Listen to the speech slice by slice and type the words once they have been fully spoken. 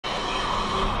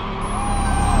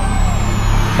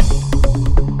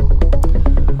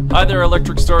Hi there,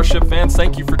 Electric Starship fans.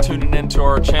 Thank you for tuning in to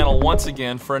our channel once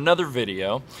again for another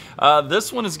video.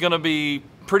 This one is going to be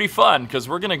pretty fun because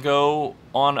we're going to go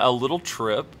on a little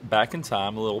trip back in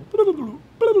time,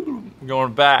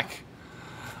 going back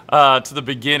to the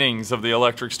beginnings of the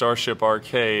Electric Starship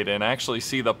arcade and actually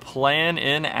see the plan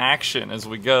in action as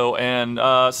we go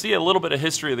and see a little bit of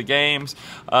history of the games,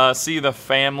 see the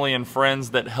family and friends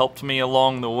that helped me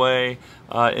along the way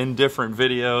in different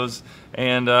videos.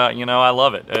 And you know, I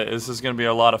love it. This is going to be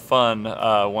a lot of fun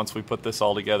once we put this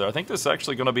all together. I think this is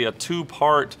actually going to be a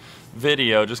two-part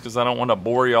video just because I don't want to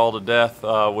bore you all to death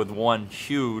with one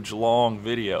huge long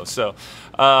video. So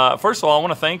first of all, I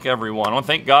want to thank everyone. I want to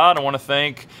thank God. I want to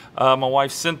thank my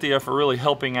wife Cynthia for really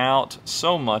helping out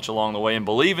so much along the way and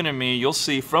believing in me. You'll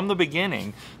see from the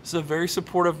beginning, this is a very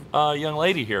supportive young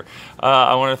lady here.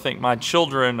 I want to thank my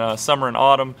children, Summer and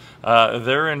Autumn.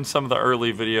 They're in some of the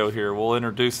early video here. We'll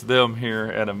introduce them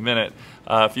here in a minute.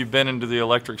 If you've been into the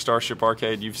Electric Starship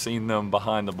arcade, you've seen them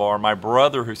behind the bar. My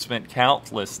brother, who spent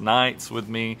countless nights with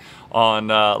me on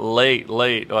late,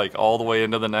 like all the way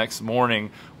into the next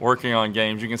morning working on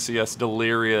games. You can see us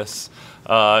delirious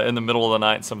in the middle of the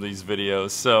night in some of these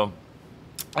videos. So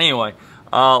anyway,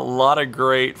 a lot of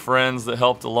great friends that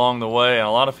helped along the way, and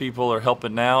a lot of people are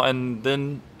helping now. And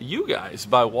then you guys,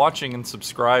 by watching and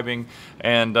subscribing,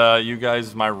 and you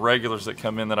guys, my regulars that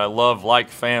come in that I love like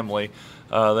family,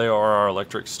 they are our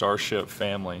Electric Starship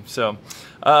family. So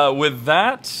with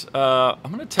that, I'm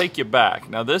going to take you back.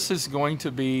 Now this is going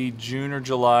to be June or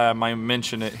July, I might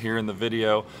mention it here in the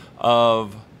video,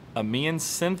 of me and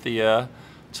Cynthia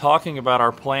talking about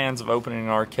our plans of opening an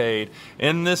arcade.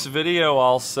 In this video,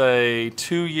 I'll say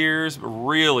 2 years, but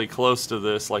really close to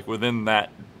this, like within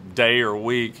that day or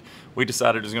week, we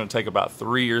decided it was going to take about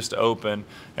 3 years to open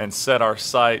and set our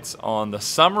sights on the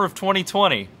summer of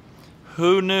 2020.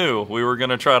 Who knew we were going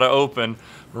to try to open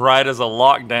right as a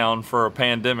lockdown for a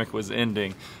pandemic was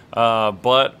ending?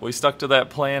 But we stuck to that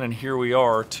plan, and here we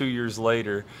are 2 years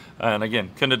later. And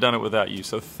again, couldn't have done it without you,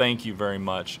 so thank you very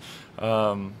much.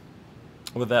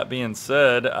 With that being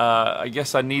said, I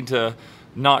guess I need to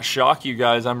not shock you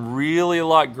guys. I'm really a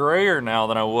lot grayer now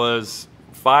than I was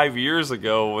 5 years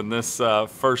ago when this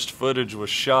first footage was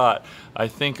shot. I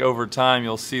think over time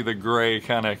you'll see the gray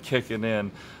kind of kicking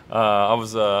in.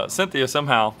 Cynthia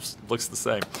somehow looks the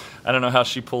same. I don't know how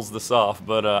she pulls this off,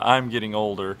 but I'm getting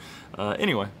older.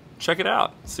 Anyway, check it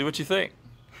out. See what you think.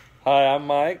 Hi, I'm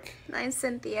Mike. I'm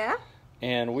Cynthia.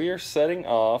 And we are setting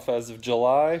off as of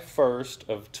July 1st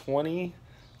of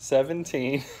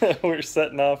 2017. We're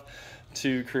setting off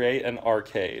to create an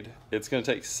arcade. It's going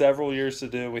to take several years to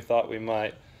do. We thought we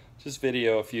might just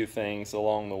video a few things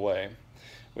along the way.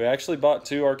 We actually bought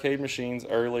 2 arcade machines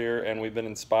earlier, and we've been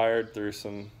inspired through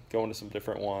going to some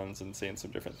different ones and seeing some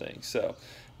different things. So I'm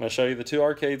going to show you the 2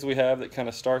 arcades we have that kind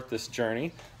of start this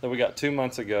journey that we got 2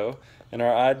 months ago. And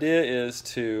our idea is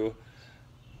to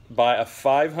buy a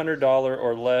 $500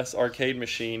 or less arcade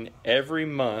machine every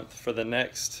month for the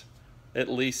next at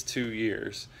least 2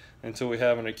 years until we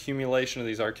have an accumulation of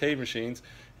these arcade machines,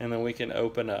 and then we can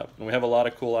open up. And we have a lot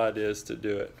of cool ideas to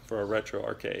do it for a retro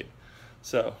arcade.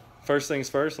 So first things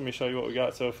first, let me show you what we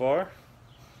got so far.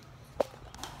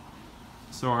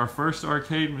 So our first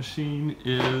arcade machine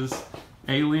is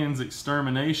Aliens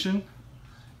Extermination,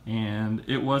 and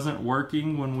it wasn't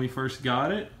working when we first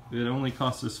got it. It only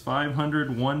cost us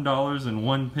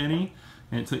 $501.01,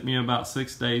 and it took me about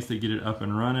 6 days to get it up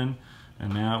and running,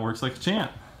 and now it works like a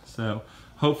champ. So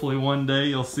hopefully one day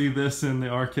you'll see this in the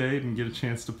arcade and get a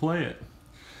chance to play it.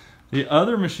 The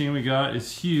other machine we got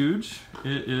is huge.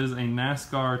 It is a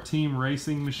NASCAR team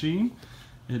racing machine.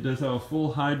 It does have a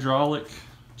full hydraulic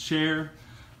chair,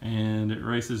 and it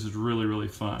races is really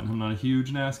fun. I'm not a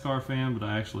huge NASCAR fan, but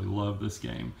I actually love this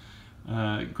game.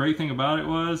 Great thing about it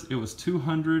was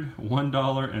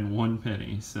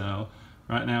 $201.01. So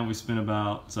right now we spent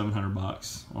about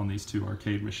 $700 on these 2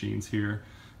 arcade machines here,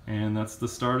 and that's the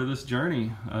start of this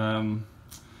journey.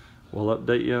 We'll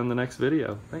update you on the next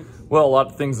video. Thanks. Well, a lot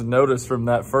of things to notice from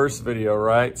that first video,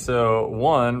 right? So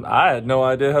one, I had no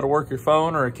idea how to work your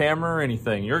phone or a camera or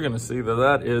anything. You're gonna see that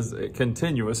that is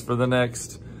continuous for the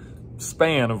next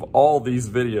span of all these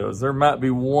videos. There might be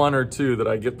 1 or 2 that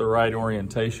I get the right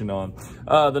orientation on.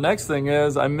 The next thing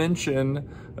is I mentioned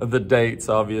the dates,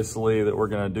 obviously, that we're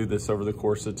gonna do this over the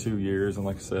course of 2 years. And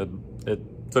like I said,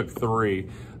 it took 3,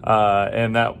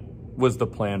 and that was the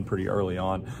plan pretty early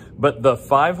on. But the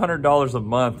 $500 a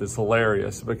month is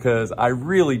hilarious because I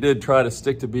really did try to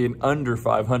stick to being under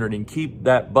 $500 and keep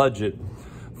that budget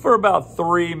for about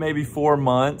 3, maybe 4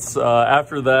 months.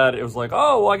 After that, it was like,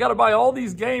 oh, well, I got to buy all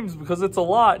these games because it's a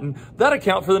lot, and that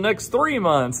account for the next 3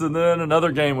 months. And then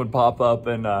another game would pop up,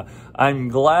 and I'm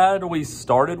glad we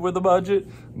started with a budget,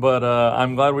 but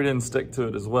I'm glad we didn't stick to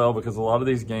it as well, because a lot of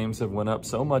these games have went up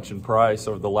so much in price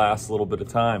over the last little bit of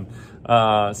time.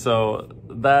 So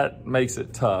that makes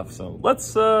it tough. So let's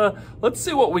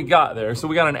see what we got there. So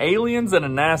we got an Aliens and a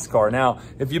NASCAR. Now,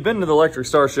 if you've been to the Electric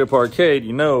Starship Arcade,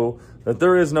 you know that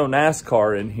there is no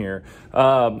NASCAR in here.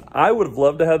 I would have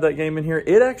loved to have that game in here.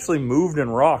 It actually moved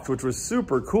and rocked, which was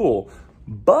super cool.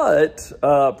 But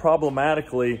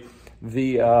problematically,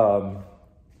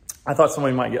 I thought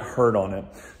somebody might get hurt on it.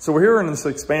 So we're here in this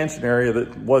expansion area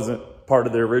that wasn't part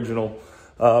of the original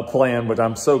plan, but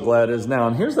I'm so glad it is now.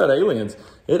 And here's that Aliens.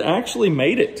 It actually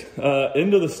made it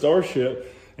into the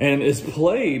Starship and is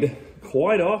played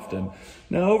quite often.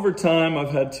 Now, over time,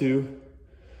 I've had to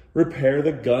repair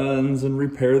the guns and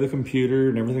repair the computer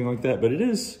and everything like that, but it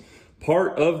is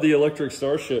part of the Electric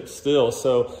Starship still.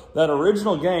 So that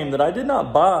original game that I did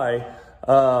not buy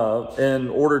in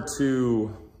order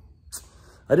to,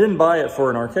 I didn't buy it for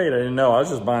an arcade. I didn't know. I was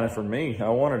just buying it for me. I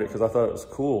wanted it because I thought it was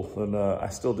cool, and I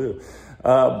still do.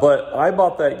 But I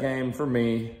bought that game for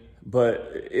me,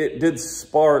 but it did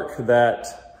spark that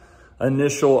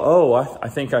initial, oh, I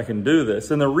think I can do this.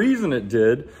 And the reason it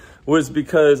did was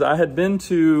because I had been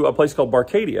to a place called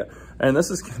Barcadia, and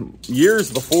this is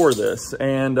years before this,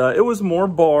 and it was more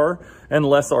bar and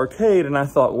less arcade, and I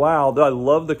thought, wow, I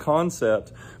love the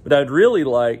concept, but I'd really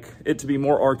like it to be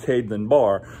more arcade than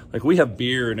bar. Like, we have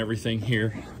beer and everything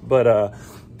here, but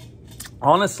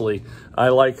honestly, I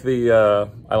like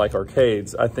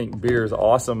arcades. I think beer is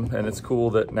awesome, and it's cool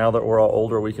that now that we're all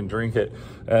older, we can drink it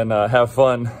and have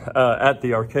fun at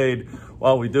the arcade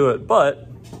while we do it. But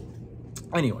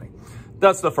anyway,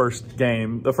 that's the first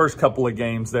game, the first couple of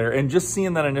games there, and just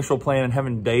seeing that initial plan and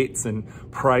having dates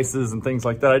and prices and things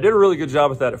like that. I did a really good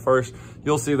job with that at first.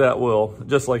 You'll see that will,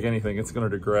 just like anything, it's going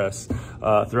to digress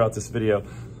throughout this video.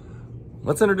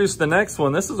 Let's introduce the next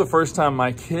one. This is the first time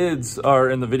my kids are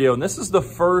in the video, and this is the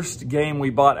first game we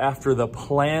bought after the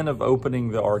plan of opening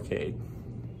the arcade.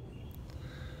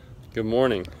 Good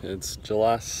morning. It's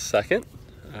July 2nd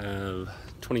of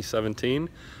 2017. I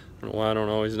don't know why I don't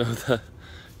always know the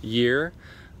year.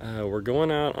 We're going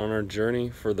out on our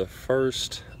journey for the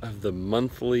first of the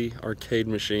monthly arcade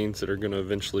machines that are going to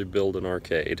eventually build an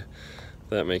arcade, if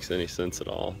that makes any sense at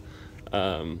all.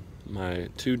 My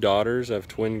 2 daughters, I have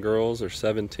twin girls, they're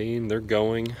 17, they're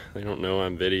going. They don't know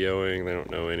I'm videoing, they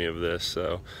don't know any of this,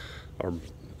 so are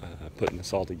putting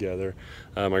this all together.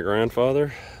 My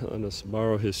grandfather let us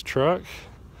borrow his truck.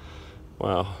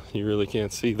 Wow, you really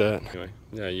can't see that. Anyway,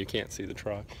 yeah, you can't see the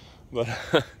truck, but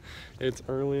it's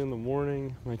early in the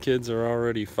morning. My kids are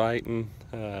already fighting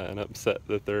and upset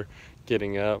that they're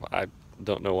getting up. I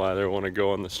don't know why they want to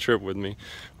go on this trip with me.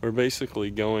 We're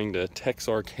basically going to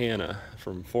Texarkana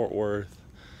from Fort Worth.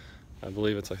 I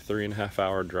believe it's a 3.5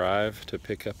 hour drive to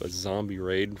pick up a zombie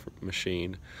raid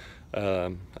machine.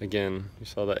 Again, you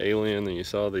saw the Alien and you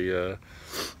saw the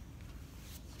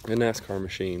NASCAR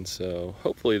machine, so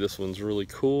hopefully this one's really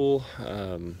cool.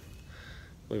 I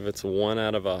believe it's 10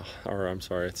 out of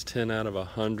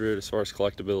 100 as far as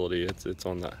collectability. It's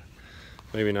on that.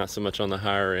 Maybe not so much on the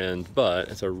higher end, but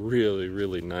it's a really,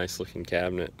 really nice looking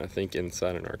cabinet. I think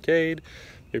inside an arcade,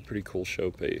 be a pretty cool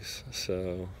showpiece.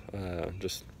 So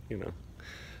just, you know,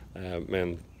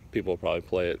 man, people will probably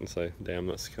play it and say, damn,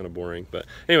 that's kind of boring. But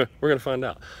anyway, we're gonna find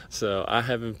out. So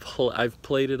I've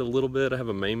played it a little bit. I have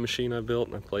a main machine I built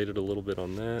and I played it a little bit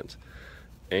on that.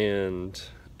 And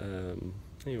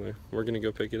anyway, we're gonna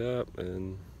go pick it up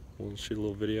and we'll shoot a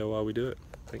little video while we do it.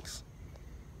 Thanks.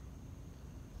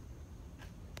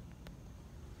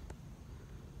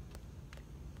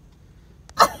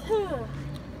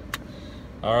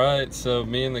 Alright, so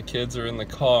me and the kids are in the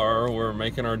car. We're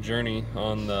making our journey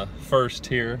on the first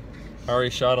here. I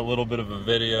already shot a little bit of a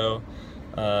video.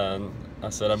 I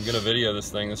said I'm going to video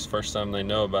this thing. This is the first time they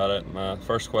know about it. My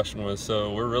first question was,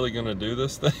 so we're really going to do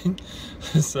this thing?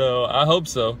 So I hope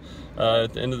so.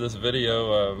 At the end of this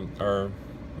video, or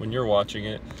when you're watching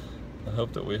it, I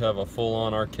hope that we have a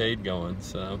full-on arcade going.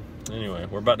 So anyway,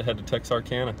 we're about to head to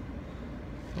Texarkana.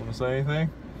 Want to say anything?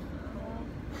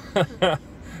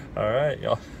 All right,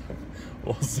 y'all.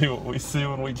 We'll see what we see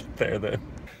when we get there then.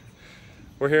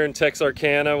 We're here in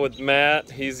Texarkana with Matt.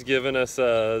 He's given us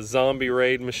a zombie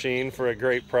raid machine for a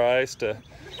great price to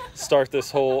start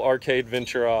this whole arcade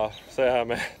venture off. Say hi,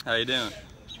 Matt. How you doing?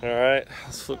 All right,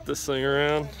 let's flip this thing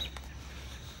around.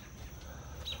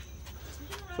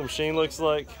 The machine looks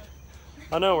like,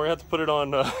 I know, we're gonna have to put it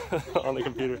on on the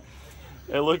computer.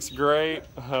 It looks great.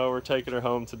 We're taking her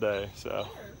home today, so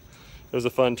it was a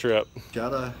fun trip.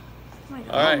 Got a. All I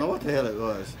right. don't know what the hell it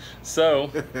was.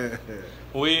 So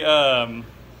we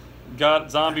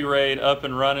got Zombie Raid up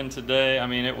and running today. I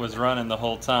mean, it was running the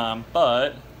whole time,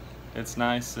 but it's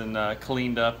nice and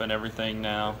cleaned up and everything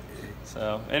now.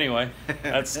 So anyway,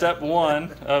 that's step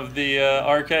one of the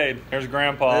arcade. Here's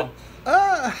Grandpa.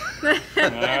 All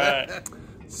right.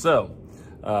 So,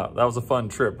 that was a fun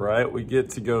trip, right? We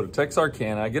get to go to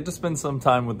Texarkana. I get to spend some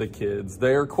time with the kids.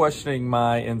 They're questioning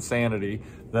my insanity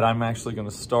that I'm actually going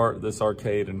to start this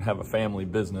arcade and have a family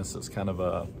business. It's kind of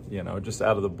a, you know, just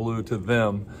out of the blue to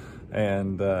them.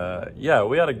 And yeah,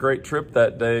 we had a great trip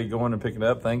that day going and picking it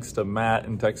up. Thanks to Matt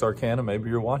in Texarkana. Maybe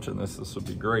you're watching this. This would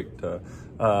be great to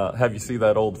have you see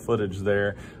that old footage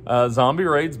there. Zombie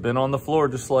Raid's been on the floor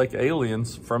just like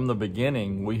Aliens from the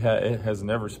beginning. It has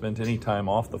never spent any time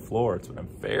off the floor. It's been a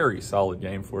very solid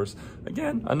game for us.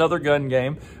 Again, another gun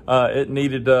game. It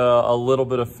needed a little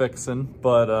bit of fixing,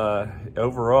 but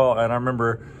overall, and I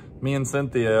remember me and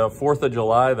Cynthia, 4th of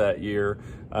July that year,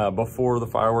 before the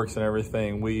fireworks and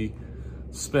everything, we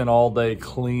spent all day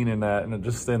cleaning that and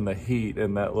just in the heat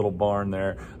in that little barn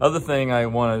there. Other thing I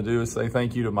want to do is say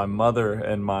thank you to my mother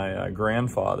and my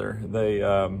grandfather. They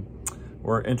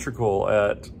were integral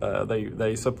at,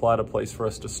 they supplied a place for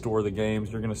us to store the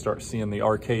games. You're going to start seeing the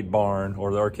arcade barn,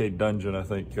 or the arcade dungeon, I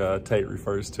think Tate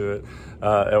refers to it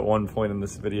at one point in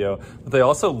this video. But they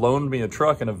also loaned me a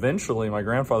truck, and eventually my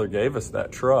grandfather gave us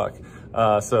that truck.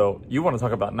 So you want to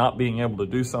talk about not being able to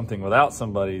do something without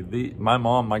somebody. My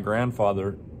mom, my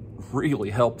grandfather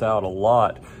really helped out a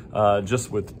lot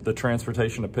just with the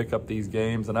transportation to pick up these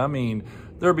games. And I mean,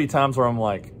 there'll be times where I'm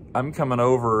like, I'm coming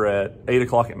over at 8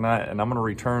 o'clock at night and I'm going to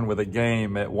return with a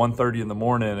game at 1:30 in the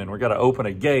morning, and we got to open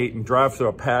a gate and drive through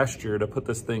a pasture to put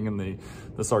this thing in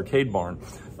this arcade barn,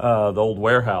 the old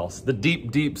warehouse, the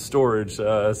deep storage,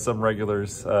 as some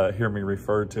regulars hear me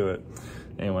refer to it.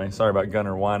 Anyway, sorry about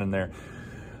Gunner whining there.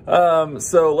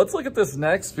 So let's look at this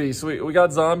next piece. We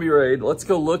got Zombie Raid. Let's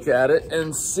go look at it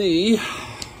and see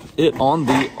it on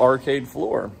the arcade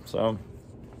floor. So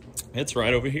it's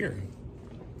right over here.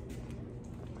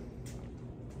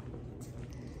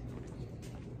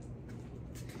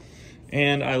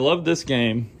 And I love this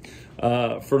game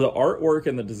for the artwork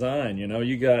and the design. You know,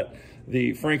 you got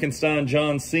the Frankenstein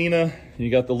John Cena.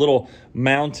 You got the little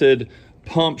mounted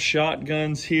pump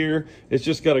shotguns here. It's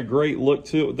just got a great look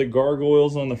to it with the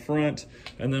gargoyles on the front.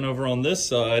 And then over on this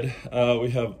side,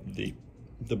 we have the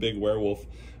big werewolf.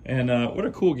 And what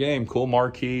a cool game, cool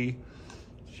marquee.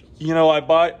 You know, I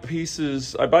buy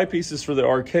pieces for the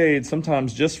arcade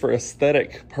sometimes just for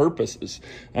aesthetic purposes.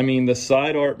 I mean, the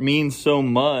side art means so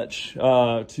much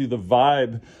to the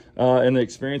vibe and the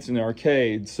experience in the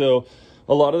arcade. So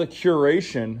a lot of the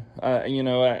curation, you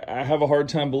know, I have a hard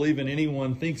time believing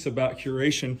anyone thinks about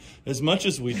curation as much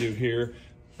as we do here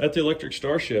at the Electric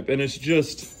Starship. And it's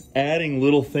just adding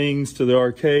little things to the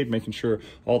arcade, making sure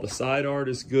all the side art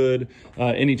is good,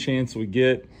 any chance we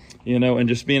get, you know, and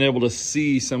just being able to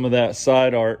see some of that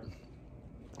side art.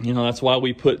 You know, that's why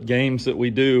we put games that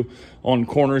we do on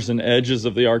corners and edges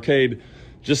of the arcade,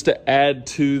 just to add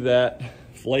to that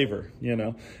flavor, you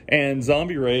know. And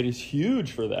Zombie Raid is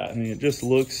huge for that. I mean, it just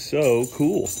looks so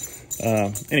cool.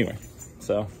 Anyway,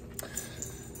 so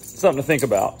something to think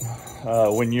about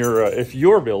when you're if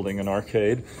you're building an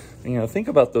arcade. You know, think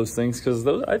about those things, because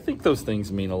I think those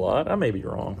things mean a lot. I may be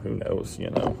wrong, who knows, you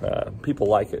know. People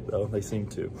like it though, they seem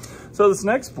to. So this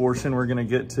next portion we're gonna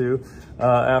get to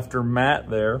after Matt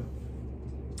there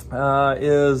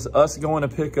is us going to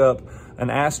pick up an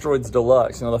Asteroids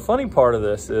Deluxe. Now the funny part of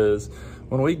this is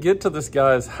when we get to this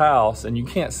guy's house, and you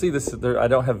can't see this, I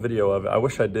don't have video of it. I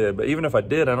wish I did, but even if I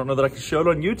did, I don't know that I could show it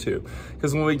on YouTube.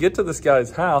 Because when we get to this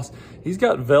guy's house, he's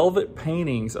got velvet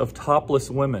paintings of topless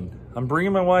women. I'm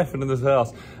bringing my wife into this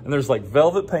house, and there's like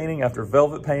velvet painting after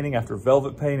velvet painting after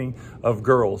velvet painting of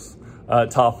girls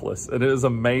topless, and it is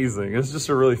amazing. It's just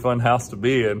a really fun house to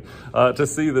be in, to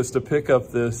see this, to pick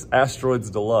up this Asteroids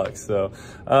Deluxe. So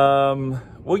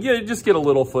we'll just get a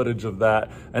little footage of that,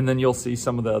 and then you'll see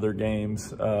some of the other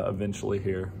games eventually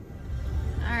here.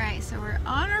 All right, so we're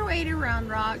on our way to Round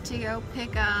Rock to go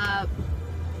pick up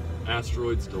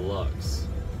Asteroids Deluxe.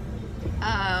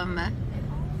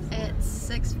 It's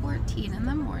 6:14 in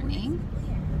the morning.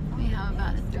 We have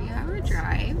about a 3-hour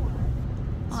drive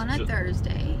on a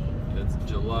Thursday. It's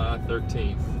July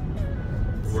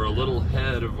 13th. We're a little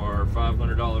ahead of our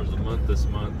 $500 a month this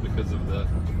month because of the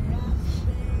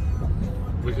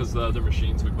because the other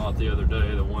machines we bought the other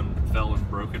day, the one fell and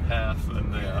broke in half,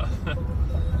 and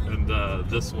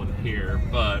this one here.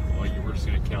 But well, we're just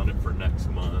going to count it for next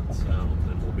month, so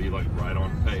then we'll be like right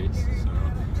on pace. So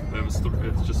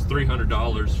it's just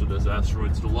 $300 for this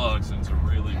Asteroids Deluxe, and it's a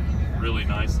really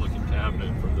nice looking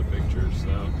cabinet from the pictures.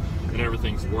 So, and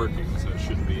everything's working, so it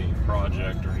shouldn't be any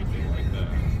project or anything like that.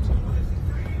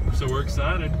 So we're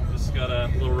excited. Just got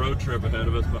a little road trip ahead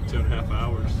of us, about 2.5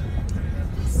 hours.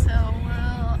 So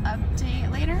we'll update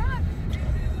later on.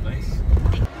 Nice.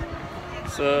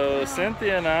 So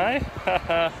Cynthia and I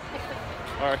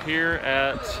are here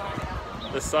at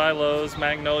the Silos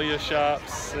Magnolia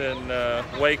Shops in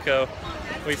Waco.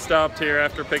 We stopped here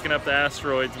after picking up the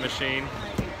Asteroids machine.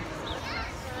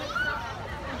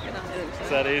 Is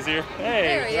that easier? Hey,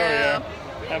 there we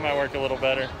go. That might work a little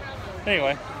better.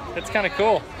 Anyway, it's kind of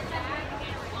cool.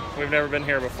 We've never been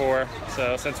here before,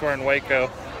 so since we're in Waco,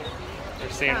 we're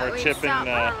seeing where Chip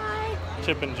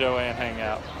and Joanne hang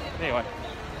out. Anyway.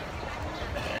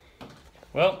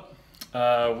 Well,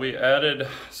 we added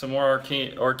some more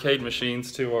arcade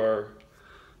machines to our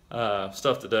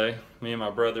stuff today. Me and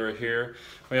my brother are here.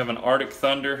 We have an Arctic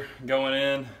Thunder going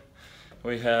in.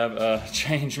 We have a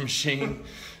change machine.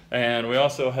 And we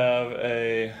also have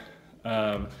a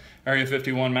Area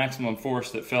 51 maximum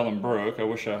force that fell and broke. I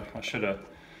wish I should have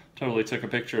totally took a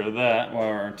picture of that,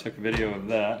 or took a video of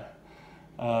that.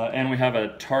 And we have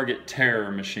a Target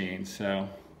Terror machine. So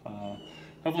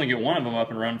hopefully get one of them up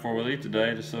and running before we leave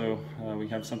today, just so we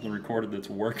have something recorded that's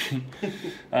working.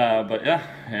 But yeah,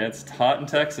 it's hot in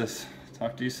Texas.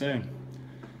 Talk to you soon.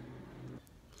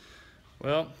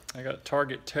 Well, I got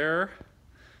Target Terror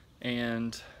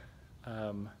and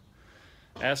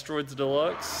Asteroids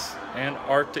Deluxe and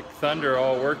Arctic Thunder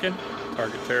all working.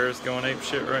 Target Terror is going ape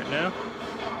shit right now.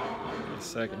 Give me a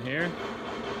second here.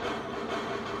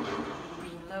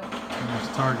 There's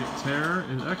Target Terror.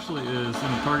 It actually is in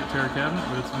the Target Terror cabinet,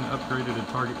 but it's been upgraded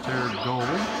to Target Terror Gold.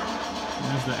 And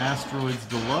there's the Asteroids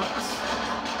Deluxe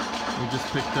we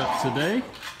just picked up today.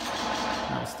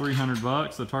 That was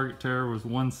 $300. The Target Terror was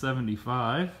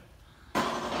 $175.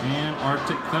 And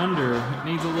Arctic Thunder. It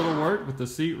needs a little work, but the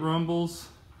seat rumbles,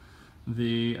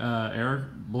 the air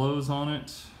blows on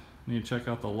it. Need to check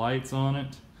out the lights on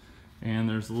it. And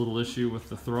there's a little issue with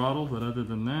the throttle, but other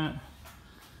than that,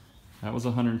 that was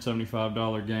a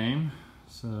 $175 game.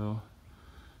 So,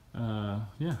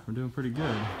 yeah, we're doing pretty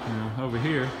good. Now, over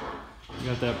here, we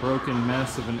got that broken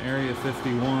mess of an Area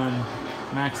 51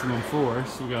 maximum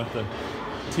force. We got the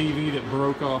TV that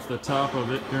broke off the top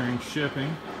of it during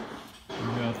shipping.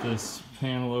 We got this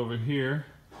panel over here,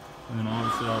 and then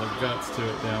obviously all the guts to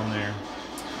it down there.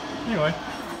 Anyway,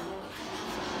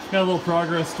 got a little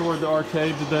progress toward the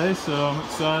arcade today, so I'm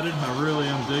excited. I really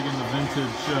am digging the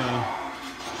vintage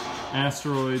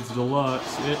Asteroids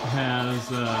Deluxe. It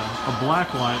has a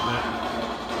black light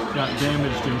that got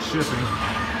damaged in shipping,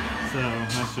 so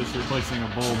that's just replacing a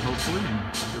bulb hopefully, and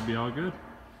it should be all good.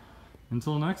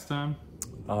 Until next time.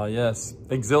 Yes,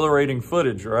 exhilarating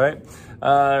footage, right?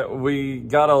 We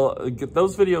got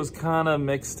those videos kind of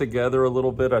mixed together a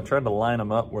little bit. I tried to line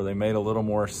them up where they made a little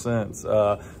more sense.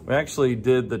 We actually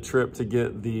did the trip to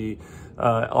get the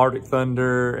Arctic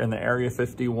Thunder and the Area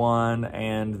 51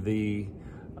 and the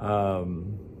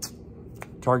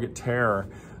Target Terror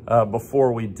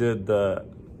before we did the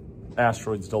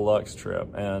Asteroids Deluxe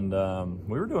trip, and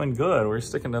we were doing good. We were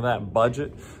sticking to that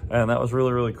budget, and that was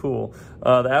really cool.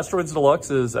 The Asteroids Deluxe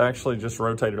is actually just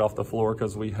rotated off the floor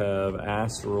because we have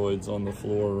asteroids on the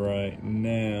floor right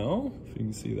now. If you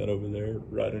can see that over there,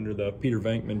 right under the Peter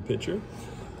Venkman picture.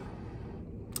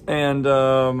 And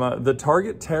the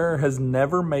Target Terror has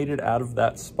never made it out of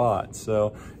that spot.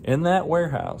 So in that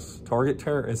warehouse, Target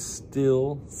Terror is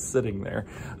still sitting there.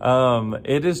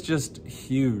 It is just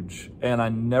huge, and I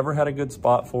never had a good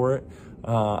spot for it.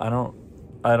 I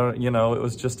don't, you know, it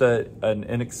was just an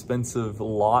inexpensive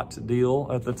lot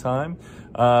deal at the time.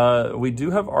 We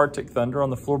do have Arctic Thunder on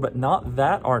the floor, but not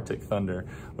that Arctic Thunder.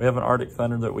 We have an Arctic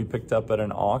Thunder that we picked up at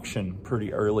an auction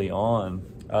pretty early on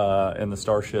in the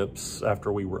Starships after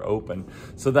we were open.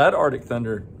 So that Arctic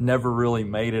Thunder never really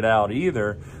made it out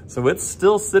either. So it's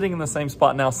still sitting in the same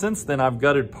spot. Now, since then, I've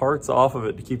gutted parts off of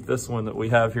it to keep this one that we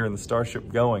have here in the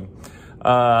Starship going.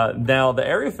 Now, the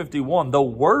Area 51, the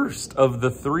worst of the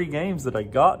 3 games that I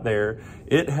got there,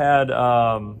 it had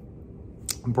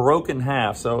broken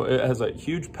half. So it has a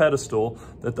huge pedestal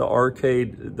that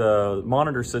the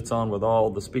monitor sits on with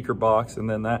all the speaker box, and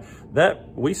then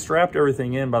that we strapped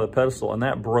everything in by the pedestal, and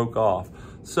that broke off.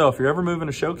 So if you're ever moving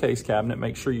a showcase cabinet,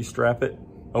 make sure you strap it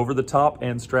over the top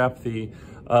and strap the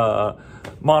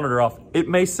monitor off. It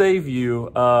may save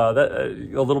you a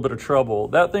little bit of trouble.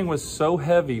 That thing was so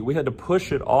heavy, we had to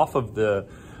push it off of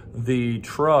the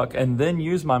truck and then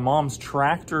use my mom's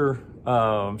tractor.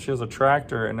 She has a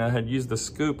tractor, and I had used the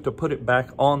scoop to put it back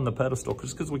on the pedestal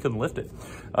just because we couldn't lift it.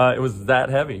 It was that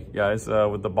heavy, guys,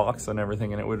 with the box and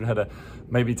everything, and it would have had to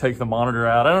maybe take the monitor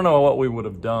out. I don't know what we would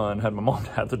have done had my mom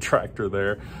had the tractor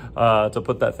there to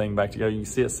put that thing back together. You can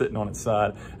see it sitting on its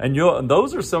side. And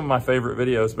those are some of my favorite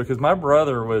videos because my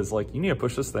brother was like, you need to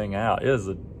push this thing out. It's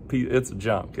a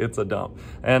junk, it's a dump.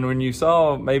 And when you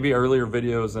saw maybe earlier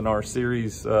videos in our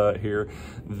series here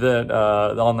that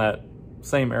on that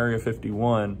same Area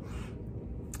 51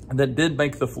 that did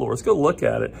make the floor, let's go look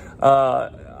at it.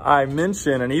 I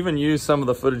mentioned, and even use some of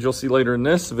the footage you'll see later in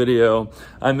this video,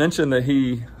 I mentioned that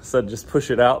he said just push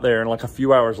it out there, and like a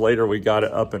few hours later we got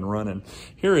it up and running.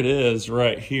 Here it is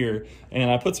right here,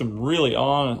 and I put some really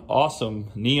awesome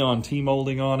neon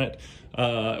T-molding on it.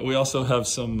 We also have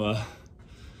some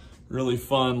really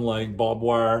fun like barbed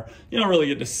wire. You don't really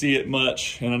get to see it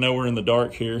much, and I know we're in the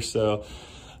dark here, so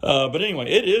but anyway,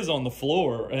 it is on the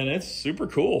floor and it's super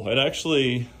cool. It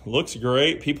actually looks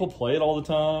great. People play it all the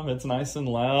time. It's nice and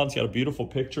loud. It's got a beautiful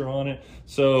picture on it.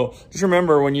 So just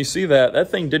remember, when you see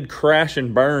that thing did crash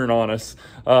and burn on us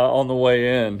on the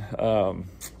way in.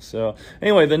 So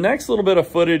anyway, the next little bit of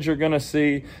footage you're gonna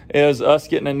see is us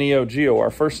getting a Neo Geo, our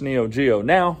first Neo Geo.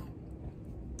 Now,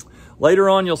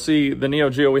 later on, you'll see the Neo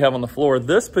Geo we have on the floor.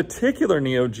 This particular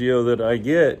Neo Geo that I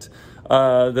get,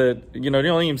 that, you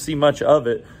don't even see much of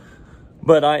it,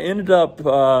 but I ended up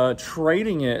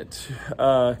trading it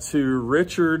to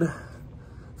Richard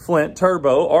Flint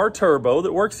Turbo, our Turbo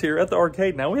that works here at the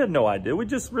arcade. Now, we had no idea. We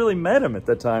just really met him at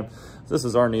that time. This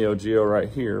is our Neo Geo right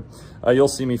here. You'll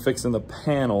see me fixing the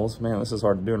panels. Man, this is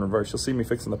hard to do in reverse. You'll see me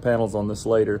fixing the panels on this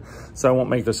later, so I won't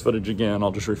make this footage again.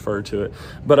 I'll just refer to it.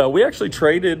 But we actually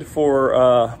traded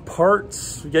for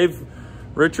parts. We gave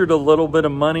Richard a little bit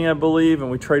of money, I believe,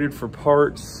 and we traded for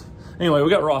parts. Anyway, we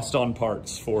got Roston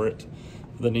parts for it,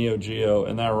 the Neo Geo,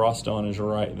 and that Roston is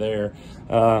right there.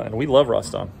 And we love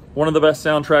Roston. One of the best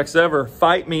soundtracks ever.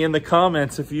 Fight me in the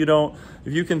comments if you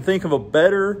can think of a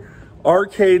better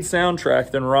arcade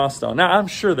soundtrack than Roston. Now, I'm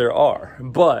sure there are,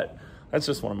 but that's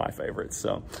just one of my favorites.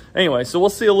 So anyway, so we'll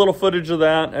see a little footage of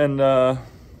that, and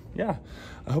yeah,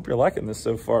 I hope you're liking this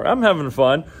so far. I'm having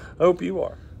fun. I hope you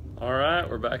are. All right,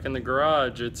 we're back in the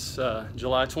garage. It's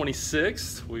July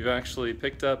 26th. We've actually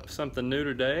picked up something new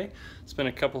today. Spent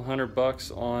a couple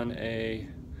 $100 on a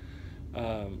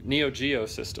Neo Geo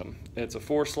system. It's a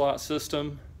 4-slot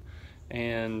system,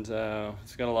 and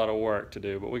it's got a lot of work to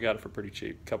do, but we got it for pretty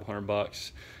cheap, a couple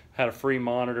 $100. Had a free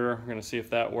monitor. We're gonna see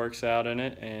if that works out in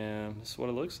it, and this is what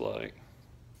it looks like.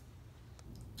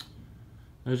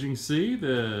 As you can see,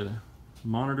 the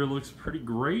monitor looks pretty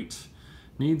great.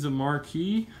 Needs a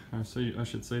marquee. I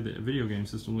should say the video game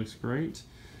system looks great.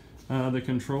 The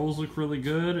controls look really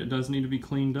good. It does need to be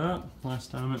cleaned up.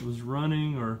 Last time it was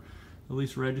running, or at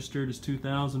least registered, as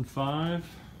 2005.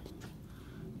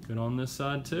 Good on this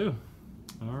side too.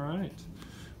 All right.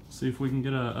 See if we can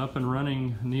get a up and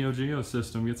running Neo Geo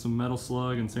system, get some Metal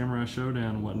Slug and Samurai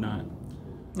Showdown and whatnot.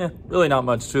 Yeah, really not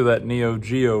much to that Neo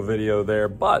Geo video there,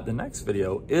 but the next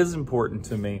video is important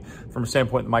to me from a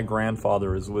standpoint that my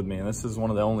grandfather is with me, and this is one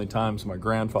of the only times my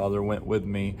grandfather went with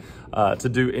me to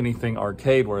do anything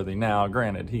arcade worthy. Now,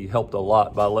 granted, he helped a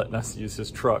lot by letting us use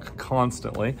his truck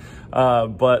constantly,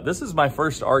 but this is my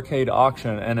first arcade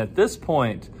auction, and at this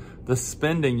point, the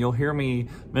spending, you'll hear me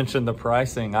mention the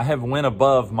pricing. I have went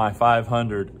above my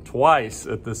 500 twice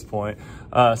at this point.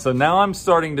 So now I'm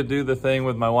starting to do the thing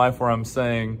with my wife where I'm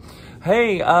saying,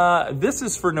 hey, this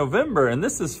is for November and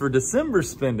this is for December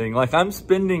spending. Like, I'm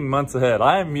spending months ahead.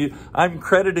 I'm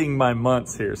crediting my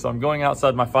months here. So I'm going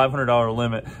outside my $500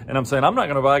 limit, and I'm saying I'm not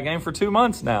gonna buy a game for 2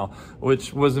 months now,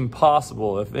 which was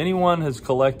impossible. If anyone has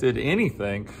collected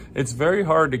anything, it's very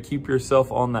hard to keep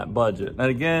yourself on that budget. And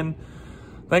again,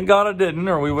 thank God I didn't,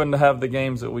 or we wouldn't have the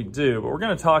games that we do. But we're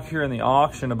going to talk here in the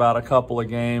auction about a couple of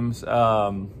games.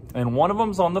 And one of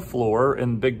them's on the floor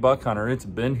in Big Buck Hunter. It's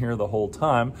been here the whole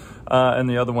time. And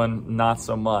the other one, not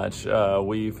so much.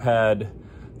 We've had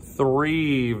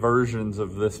 3 versions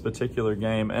of this particular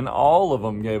game, and all of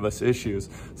them gave us issues.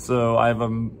 So I've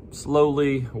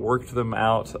slowly worked them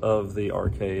out of the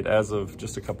arcade as of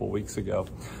just a couple weeks ago.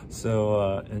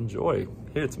 So enjoy.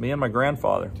 Here, it's me and my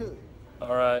grandfather.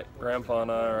 All right, Grandpa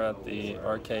and I are at the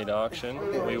arcade auction.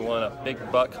 We won a Big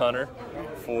Buck Hunter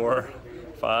for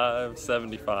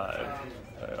 $5.75.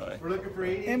 We're looking for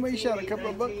 80. And we shot a couple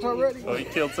of bucks already. Oh, he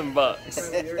killed some bucks.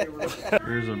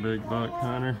 Here's a big buck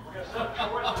hunter.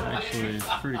 Actually, it's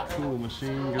a pretty cool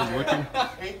machine, good looking.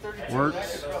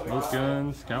 Works, both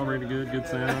guns, calibrated good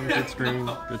sound, good screen.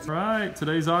 That's right.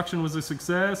 Today's auction was a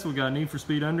success. We got Need for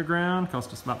Speed Underground,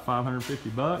 cost us about 550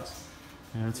 bucks.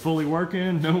 And it's fully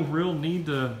working, no real need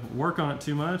to work on it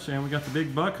too much. And we got the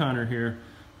big buck hunter here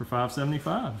for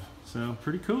 575. So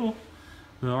pretty cool.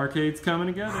 The arcade's coming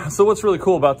together. So what's really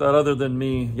cool about that, other than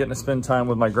me getting to spend time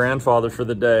with my grandfather for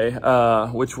the day,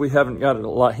 which we haven't got a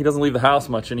lot, he doesn't leave the house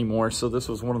much anymore, so this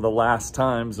was one of the last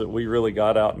times that we really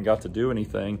got out and got to do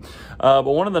anything. But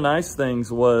one of the nice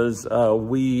things was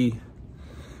we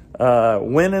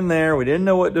went in there, we didn't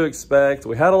know what to expect,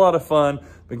 we had a lot of fun,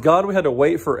 but God, we had to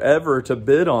wait forever to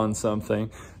bid on something.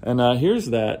 And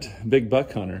here's that big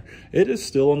buck hunter. It is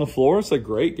still on the floor. It's a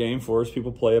great game for us.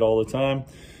 People play it all the time.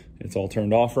 It's all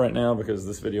turned off right now because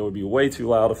this video would be way too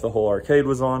loud if the whole arcade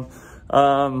was on.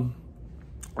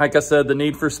 Like I said, the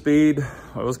Need for Speed,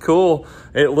 it was cool.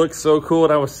 It looked so cool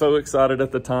and I was so excited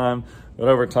at the time. But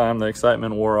over time, the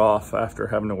excitement wore off after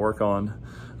having to work on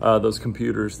those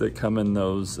computers that come in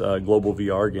those global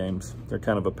VR games. They're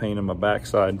kind of a pain in my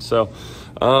backside. So,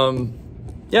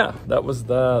 yeah, that's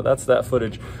that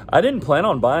footage. I didn't plan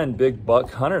on buying Big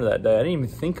Buck Hunter that day. I didn't even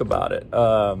think about it.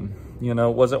 You know,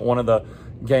 it wasn't one of the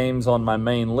games on my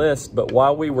main list, but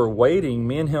while we were waiting,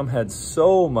 me and him had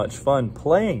so much fun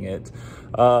playing it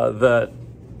that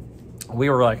we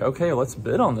were like, okay, let's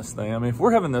bid on this thing. I mean, if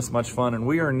we're having this much fun and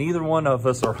neither one of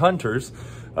us are hunters,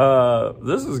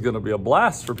 this is going to be a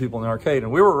blast for people in the arcade.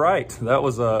 And we were right. That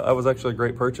was actually a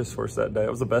great purchase for us that day. It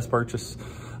was the best purchase.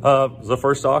 It was the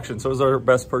first auction, so it was our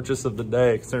best purchase of the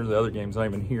day, considering the other games not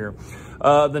even here.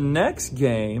 The next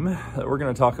game that we're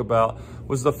going to talk about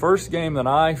was the first game that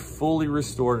I fully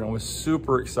restored and was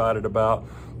super excited about.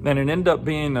 And it ended up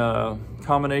being a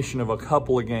combination of a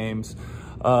couple of games.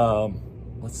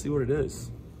 Let's see what it is.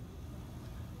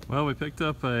 Well, we picked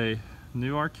up a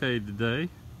new arcade today.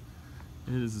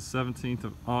 It is the 17th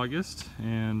of August,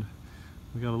 and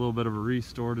we got a little bit of a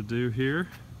restore to do here.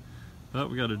 But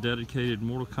we got a dedicated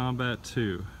Mortal Kombat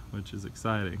 2, which is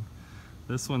exciting.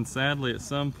 This one, sadly, at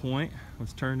some point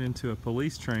was turned into a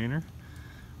police trainer,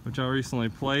 which I recently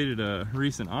played at a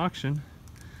recent auction,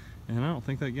 and I don't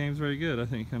think that game's very good. I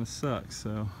think it kind of sucks.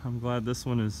 So I'm glad this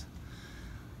one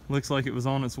looks like it was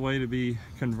on its way to be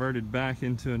converted back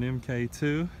into an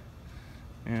MK2.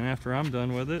 And after I'm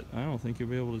done with it, I don't think you'll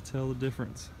be able to tell the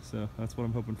difference. So that's what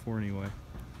I'm hoping for anyway.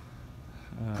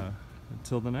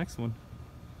 Until the next one.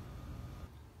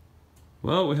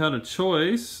 Well, we had a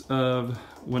choice of,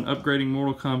 when upgrading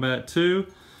Mortal Kombat 2,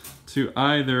 to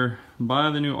either buy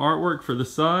the new artwork for the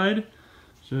side,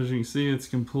 which as you can see it's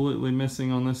completely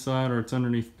missing on this side, or it's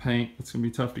underneath paint. It's going to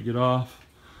be tough to get off.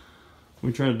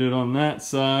 We tried to do it on that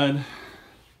side,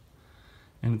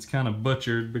 and it's kind of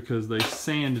butchered because they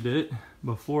sanded it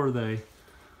before they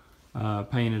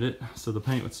painted it, so the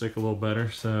paint would stick a little better.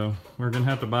 So we're going to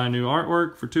have to buy new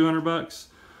artwork for 200 bucks,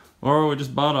 or we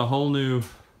just bought a whole new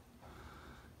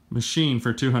machine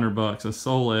for 200 bucks, a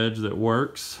Soul Edge that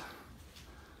works.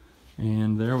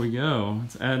 And there we go.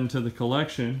 It's adding to the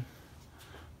collection.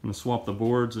 I'm going to swap the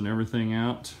boards and everything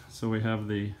out. So we have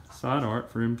the side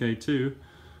art for MK2.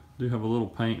 Do have a little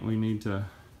paint we need to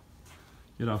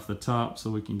get off the top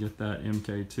so we can get that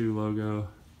MK2 logo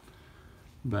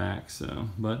back. So,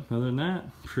 but other than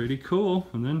that, pretty cool.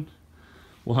 And then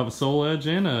we'll have a Soul Edge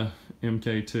and a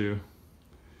MK2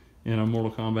 in a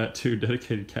Mortal Kombat 2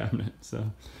 dedicated cabinet.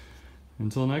 So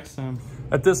until next time.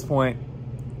 At this point,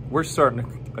 we're starting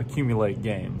to accumulate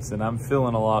games, and I'm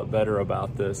feeling a lot better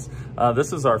about this.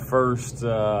 This is our first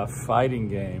fighting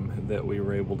game that we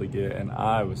were able to get, and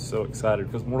I was so excited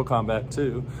because Mortal Kombat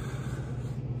 2,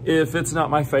 if it's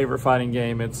not my favorite fighting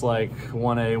game, it's like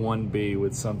 1A, 1B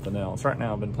with something else. Right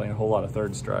now I've been playing a whole lot of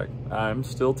Third Strike. I'm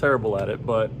still terrible at it,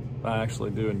 but I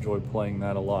actually do enjoy playing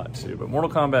that a lot too. But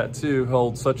Mortal Kombat 2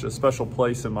 holds such a special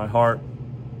place in my heart.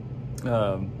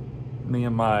 Me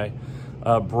and my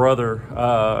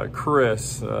brother,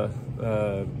 Chris,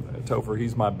 Topher,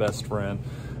 he's my best friend.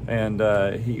 And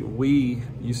we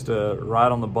used to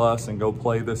ride on the bus and go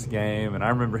play this game. And I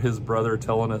remember his brother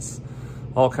telling us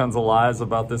all kinds of lies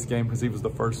about this game because he was the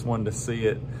first one to see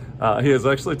it. He was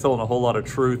actually telling a whole lot of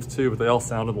truth too, but they all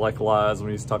sounded like lies when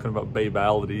he was talking about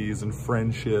babalities and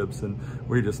friendships, and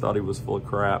we just thought he was full of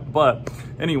crap. But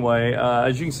anyway,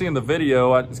 as you can see in the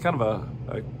video, it's kind of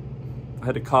a I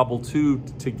had to cobble two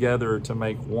together to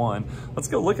make one. Let's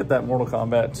go look at that Mortal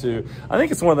Kombat 2. I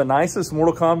think it's one of the nicest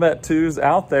Mortal Kombat 2s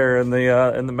out there in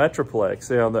the Metroplex.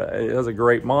 You know, it has a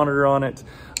great monitor on it.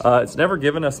 It's never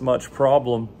given us much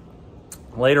problem.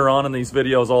 Later on in these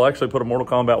videos, I'll actually put a Mortal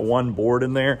Kombat 1 board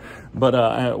in there,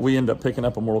 but we end up picking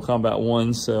up a Mortal Kombat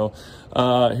 1. So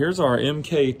here's our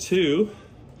MK2,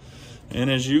 and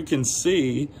as you can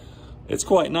see, it's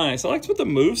quite nice. I like to put the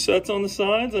move sets on the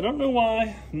sides. I don't know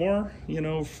why more, you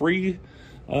know, free,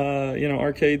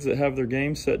 arcades that have their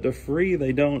game set to free,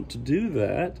 they don't do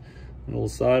that. A little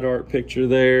side art picture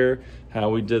there, how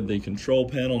we did the control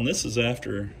panel, and this is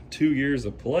after 2 years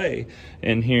of play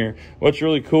in here. What's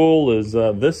really cool is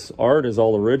this art is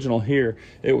all original here.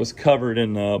 It was covered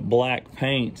in black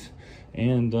paint,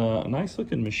 and a nice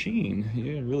looking machine.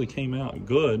 Yeah, it really came out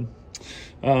good.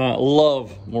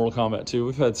 Love Mortal Kombat 2.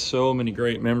 We've had so many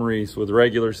great memories with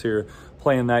regulars here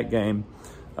playing that game.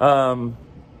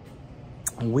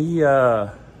 We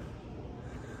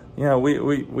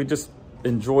just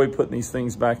enjoy putting these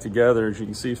things back together, as you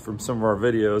can see from some of our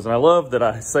videos. And I love that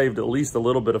I saved at least a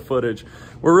little bit of footage.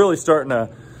 We're really starting to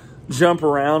jump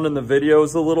around in the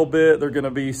videos a little bit. There are going to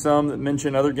be some that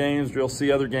mention other games. You'll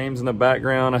see other games in the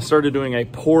background. I started doing a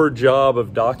poor job of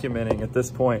documenting at this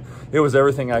point. It was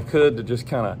everything I could to just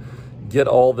kind of get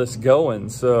all this going.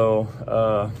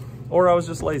 So, or I was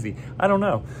just lazy. I don't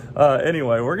know.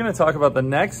 Anyway, we're going to talk about the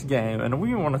next game, and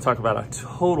we want to talk about a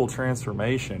total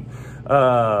transformation.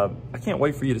 I can't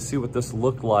wait for you to see what this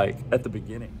looked like at the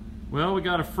beginning. Well, we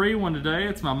got a free one today.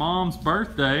 It's my mom's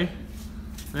birthday.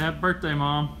 Say happy birthday,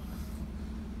 Mom.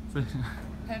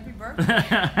 Happy birthday.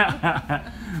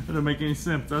 That doesn't make any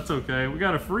sense. That's okay. We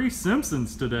got a free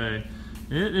Simpsons today.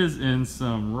 It is in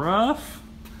some rough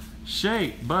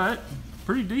shape, but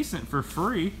pretty decent for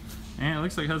free. And it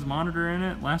looks like it has a monitor in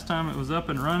it. Last time it was up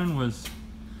and running was,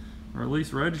 or at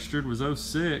least registered, was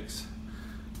 06.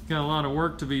 Got a lot of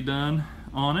work to be done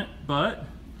on it, but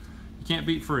you can't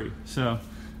beat free. So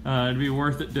it'd be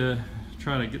worth it to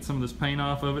try to get some of this paint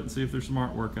off of it and see if there's some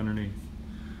artwork underneath.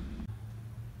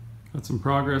 Got some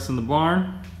progress in the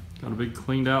barn. Got a big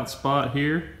cleaned out spot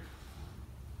here.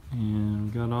 And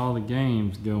we've got all the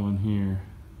games going here.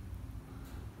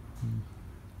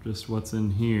 Just what's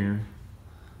in here.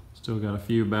 Still got a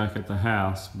few back at the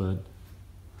house, but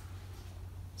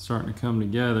starting to come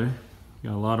together.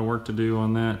 Got a lot of work to do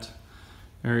on that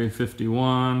Area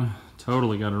 51.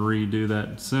 Totally got to redo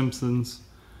that Simpsons,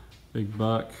 Big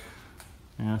Buck,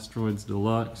 Asteroids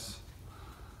Deluxe,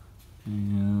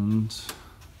 and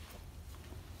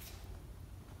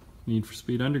Need for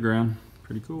Speed Underground.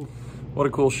 Pretty cool. What a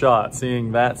cool shot,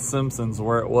 seeing that Simpsons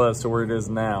where it was to where it is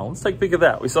now. Let's take a peek at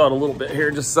that. We saw it a little bit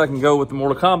here just a second ago with the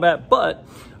Mortal Kombat, but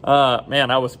man,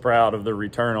 I was proud of the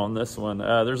return on this one.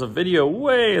 There's a video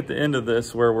way at the end of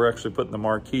this where we're actually putting the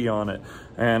marquee on it.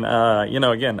 And,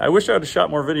 again, I wish I had shot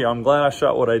more video. I'm glad I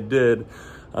shot what I did.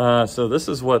 So this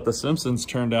is what the Simpsons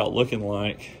turned out looking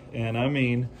like. And I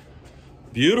mean,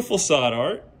 beautiful side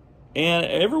art. And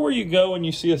everywhere you go and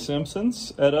you see a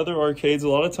Simpsons at other arcades, a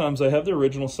lot of times they have the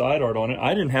original side art on it.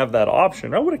 I didn't have that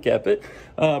option. I would have kept it,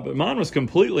 but mine was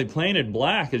completely painted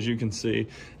black, as you can see.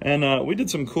 And we did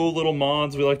some cool little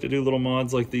mods. We like to do little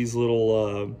mods like these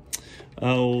little, the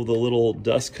little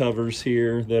dust covers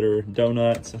here that are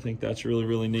donuts. I think that's really,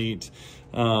 really neat.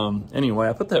 Anyway,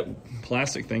 I put that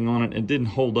plastic thing on it. It didn't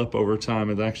hold up over time.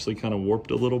 It actually kind of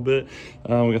warped a little bit.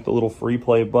 We got the little free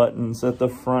play buttons at the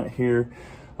front here.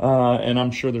 And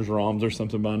I'm sure there's ROMs or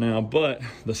something by now, but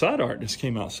the side art just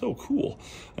came out so cool.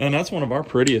 And that's one of our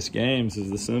prettiest games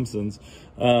is The Simpsons.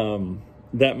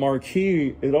 That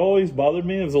marquee, it always bothered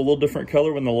me. It was a little different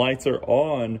color when the lights are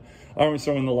on. I'm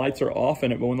sorry, when the lights are off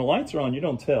in it, but when the lights are on, you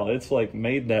don't tell. It's like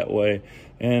made that way.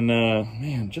 And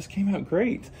man, just came out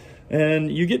great.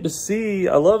 And you get to see,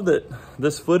 I love that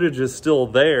this footage is still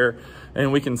there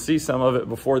and we can see some of it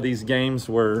before these games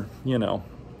were,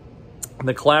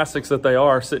 the classics that they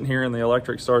are sitting here in the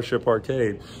electric Starship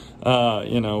arcade. I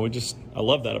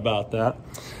love that about that.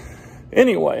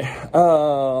 Anyway,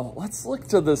 let's look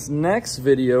to this next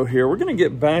video here. We're gonna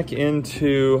get back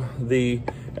into the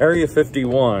Area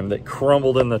 51 that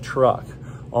crumbled in the truck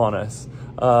on us.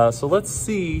 So let's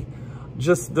see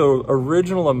just the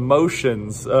original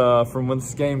emotions from when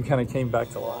this game kind of came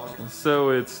back to life. So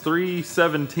it's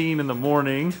 3:17 in the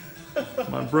morning.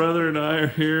 My brother and I are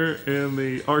here in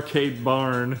the arcade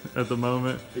barn at the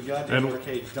moment. The goddamn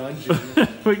arcade dungeon.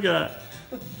 We got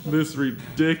this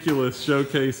ridiculous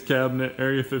showcase cabinet,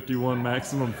 Area 51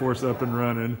 Maximum Force up and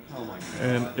running. Oh my God.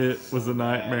 And it was a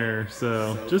nightmare.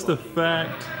 So just the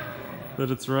fact that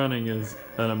it's running is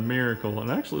a miracle, and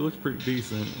it actually looks pretty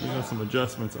decent. We got some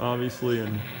adjustments, obviously,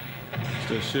 and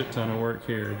just a shit ton of work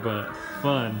here, but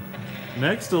fun.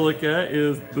 Next to look at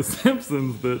is The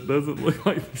Simpsons that doesn't look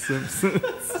like The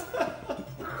Simpsons.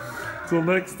 Till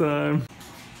next time.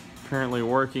 Currently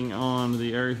working on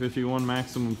the Area 51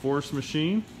 maximum force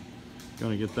machine.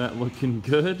 Gonna get that looking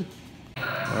good.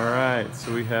 All right,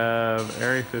 so we have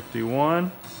Area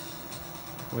 51.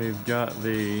 We've got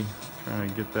trying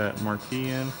to get that marquee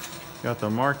in. Got the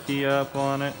marquee up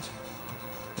on it.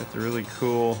 Got the really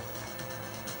cool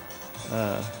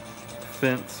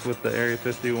fence with the Area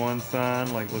 51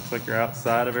 sign. Like, looks like you're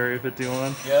outside of Area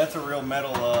 51. Yeah, that's a real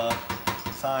metal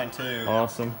sign too.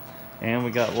 Awesome. And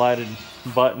we got lighted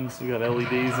buttons. We got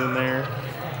LEDs in there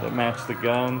that match the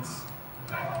guns.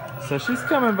 So she's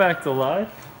coming back to life.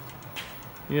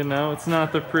 You know, it's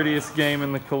not the prettiest game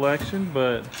in the collection,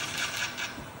 but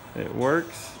it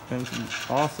works and it's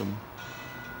awesome.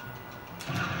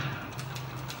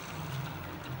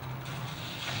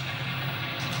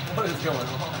 What is going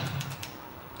on?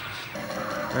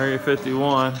 Area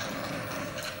 51.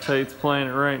 Tate's playing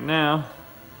it right now.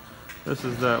 This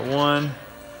is that one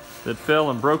that fell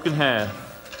and broke in half.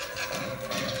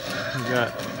 We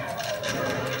got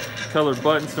colored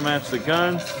buttons to match the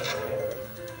guns.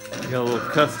 We got a little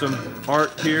custom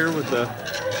art here with the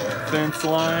fence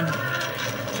line.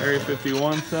 Area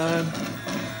 51 side.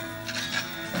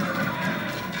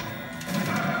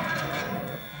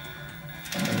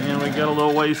 And we got a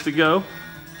little ways to go,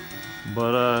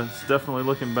 but it's definitely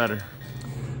looking better.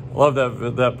 I love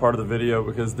that part of the video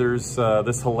because there's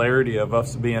this hilarity of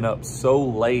us being up so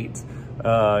late,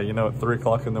 you know, at 3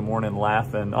 o'clock in the morning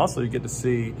laughing. Also, you get to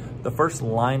see the first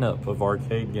lineup of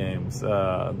arcade games,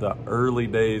 the early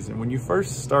days. And when you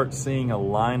first start seeing a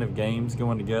line of games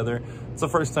going together, it's the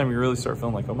first time you really start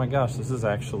feeling like, oh my gosh, this is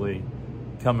actually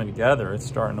coming together. It's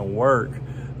starting to work.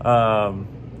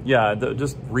 Yeah,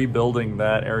 just rebuilding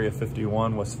that Area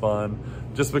 51 was fun,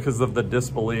 just because of the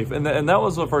disbelief. And that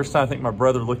was the first time I think my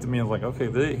brother looked at me and was like,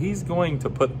 okay, he's going to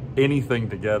put anything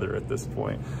together at this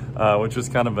point, which was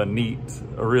kind of a neat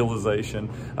realization.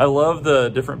 I love the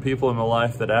different people in my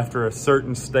life that after a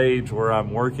certain stage where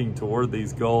I'm working toward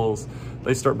these goals,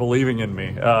 they start believing in me,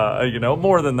 you know,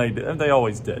 more than they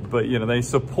always did, but you know, they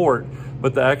support,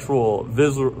 but the actual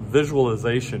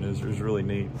visualization is really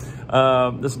neat.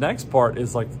 This next part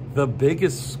is like the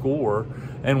biggest score,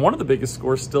 and one of the biggest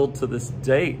scores still to this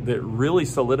date that really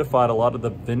solidified a lot of the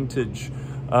vintage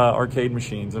arcade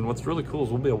machines. And what's really cool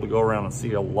is we'll be able to go around and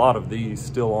see a lot of these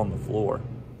still on the floor.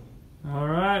 All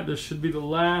right, this should be the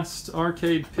last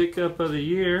arcade pickup of the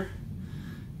year.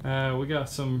 We got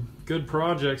some good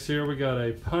projects here. We got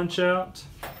a Punch Out,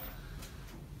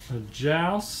 a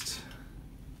Joust.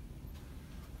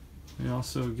 We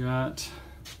also got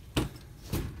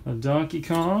a Donkey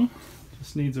Kong.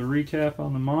 Just needs a recap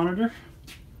on the monitor.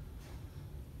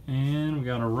 And we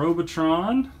got a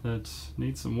Robotron that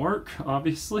needs some work,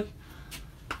 obviously.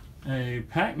 A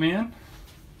Pac-Man,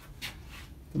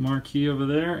 the marquee over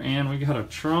there, and we got a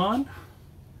Tron.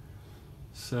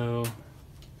 So,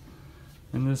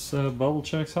 and this Bubble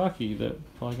Chucks hockey that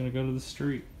probably gonna go to the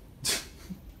street.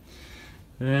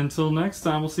 And until next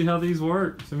time, we'll see how these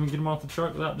work. So we can get them off the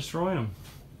truck without destroying them.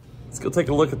 Let's go take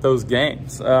a look at those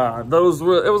games. It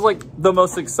was like the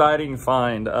most exciting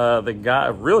find. The guy,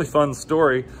 a really fun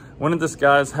story, went to this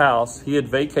guy's house. He had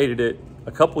vacated it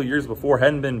a couple of years before,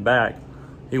 hadn't been back.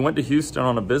 He went to Houston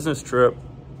on a business trip.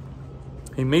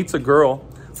 He meets a girl,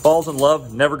 falls in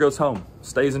love, never goes home,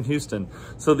 stays in Houston.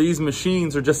 So these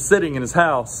machines are just sitting in his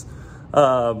house,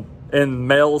 and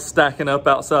mail stacking up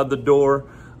outside the door.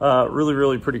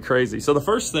 Really pretty crazy. So the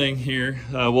first thing here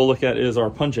we'll look at is our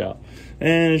Punch Out.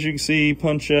 And as you can see,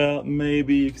 Punch Out,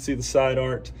 maybe you can see the side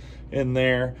art in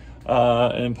there.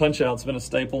 And Punch Out's been a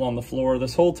staple on the floor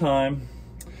this whole time.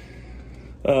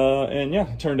 And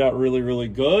yeah, it turned out really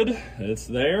good. It's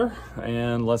there.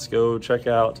 And let's go check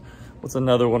out, what's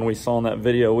another one we saw in that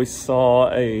video? We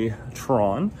saw a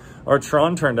Tron. Our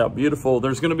Tron turned out beautiful.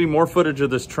 There's gonna be more footage of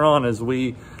this Tron as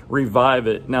we revive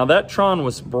it. Now that Tron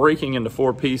was breaking into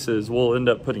 4 pieces. We'll end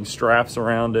up putting straps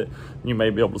around it. You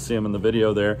may be able to see them in the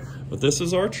video there. But this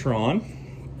is our Tron.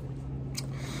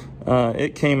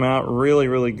 It came out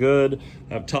really good.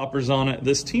 I have toppers on it.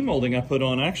 This T-molding I put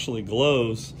on actually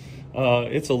glows.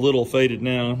 It's a little faded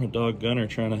now. I'm a dog gunner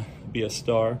trying to be a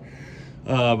star.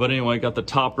 But anyway, got the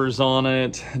toppers on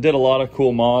it. Did a lot of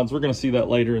cool mods. We're gonna see that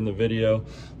later in the video.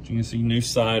 You can see new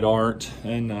side art,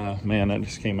 and man, that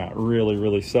just came out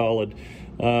really solid.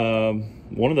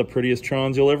 One of the prettiest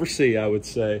Trons you'll ever see, I would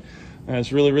say.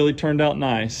 It's really turned out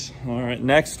nice. All right,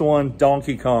 next one,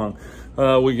 Donkey Kong.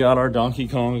 We got our Donkey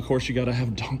Kong. Of course, you got to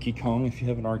have Donkey Kong if you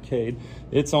have an arcade.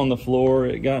 It's on the floor.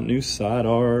 It got new side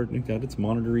art. It got its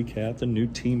monitor recapped, a new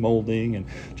T-molding, and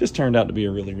just turned out to be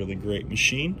a really, really great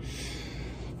machine.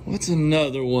 What's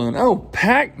another one? Oh,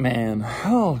 Pac-Man.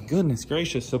 Oh, goodness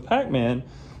gracious. So Pac-Man,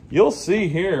 you'll see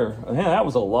here. Man, that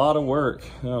was a lot of work.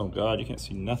 Oh, God, you can't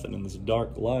see nothing in this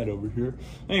dark light over here.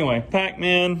 Anyway,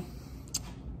 Pac-Man.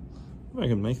 Maybe I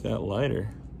can make that lighter.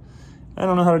 I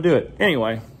don't know how to do it.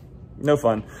 Anyway, no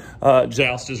fun.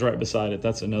 Joust is right beside it.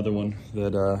 That's another one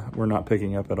that we're not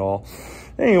picking up at all.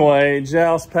 Anyway,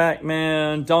 Joust,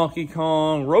 Pac-Man, Donkey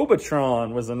Kong,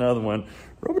 Robotron was another one.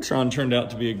 Robotron turned out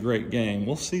to be a great game.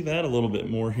 We'll see that a little bit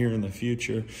more here in the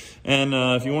future. And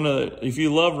if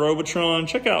you love Robotron,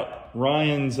 check out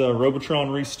Ryan's Robotron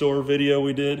Restore video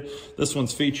we did. This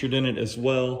one's featured in it as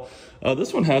well.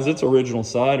 This one has its original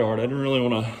side art. I didn't really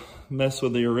want to mess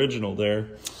with the original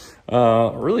there.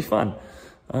 Really fun.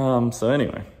 So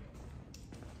anyway,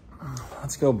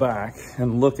 let's go back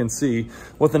and look and see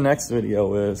what the next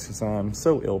video is, because I'm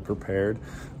so ill prepared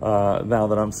now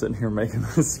that I'm sitting here making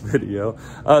this video.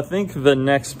 I think the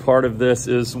next part of this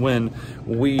is when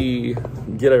we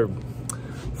get a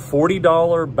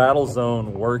 $40 battle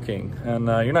zone working, and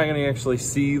you're not going to actually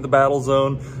see the battle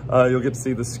zone. You'll get to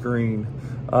see the screen.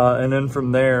 And then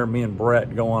from there, me and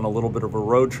Brett go on a little bit of a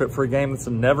road trip for a game that's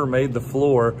never made the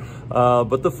floor,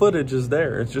 but the footage is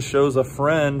there. It just shows a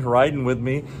friend riding with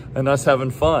me and us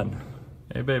having fun.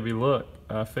 Hey baby, look,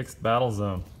 I fixed battle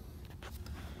zone.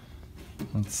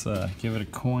 Let's give it a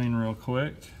coin real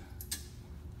quick.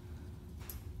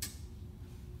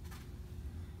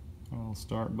 A little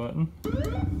start button.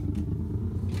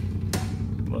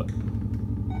 Look.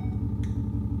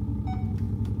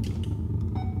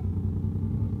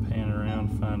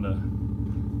 Find a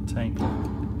tank.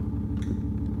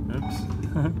 Oops.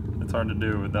 It's hard to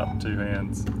do without two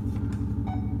hands.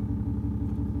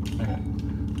 Okay,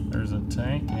 there's a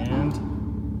tank and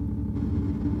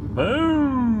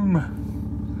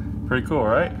boom! Pretty cool,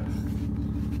 right?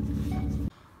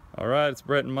 All right, it's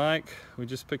Brett and Mike. We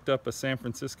just picked up a San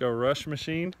Francisco Rush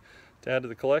machine to add to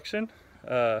the collection.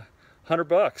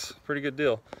 $100, pretty good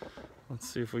deal. Let's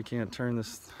see if we can't turn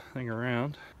this thing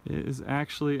around. It is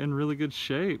actually in really good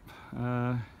shape.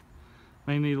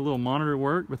 May need a little monitor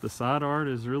work, but the side art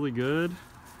is really good.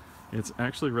 It's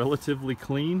actually relatively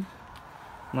clean.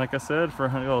 Like I said, for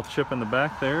a little chip in the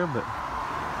back there, but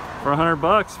for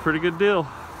 $100, pretty good deal.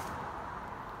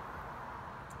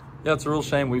 Yeah, it's a real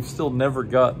shame we've still never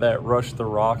got that Rush the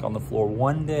Rock on the floor.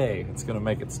 One day it's gonna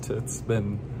make its it's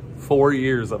been 4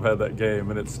 years I've had that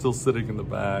game and it's still sitting in the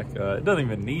back. It doesn't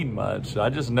even need much. I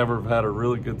just never have had a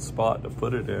really good spot to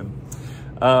put it in.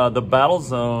 The Battle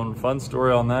Zone, fun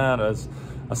story on that is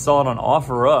I saw it on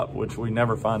OfferUp, which we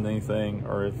never find anything,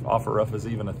 or if OfferUp is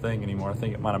even a thing anymore. I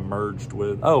think it might have merged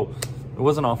with, oh, it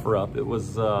wasn't OfferUp, it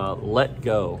was Let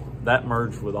Go. That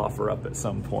merged with OfferUp at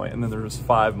some point, and then there was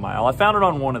 5 Mile. I found it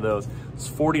on one of those. It's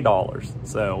 $40.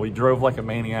 So we drove like a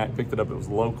maniac, picked it up, it was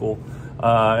local,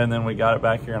 and then we got it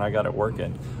back here and I got it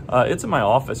working. It's in my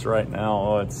office right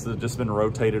now. It's just been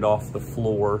rotated off the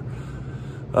floor.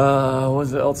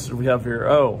 What else do we have here?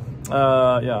 Oh,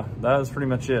 yeah, that is pretty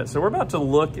much it. So we're about to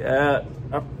look at,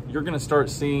 you're gonna start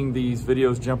seeing these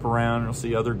videos jump around and you'll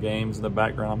see other games in the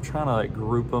background. I'm trying to like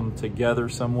group them together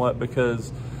somewhat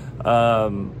because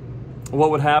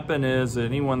what would happen is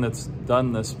anyone that's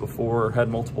done this before or had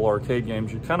multiple arcade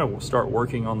games, you kind of start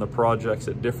working on the projects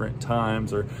at different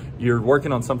times, or you're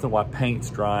working on something while paint's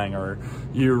drying, or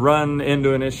you run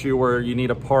into an issue where you need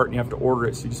a part and you have to order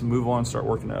it, so you just move on and start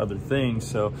working on other things.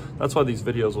 So that's why these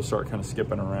videos will start kind of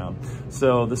skipping around.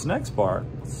 So this next part,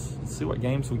 let's see what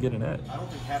games we get in it. I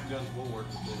don't think half guns will work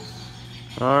with this.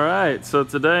 All right, so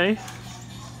today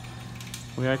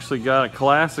we actually got a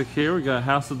classic here. We got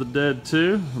House of the Dead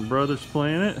 2. My brother's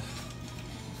playing it.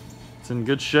 It's in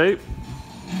good shape.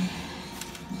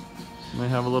 May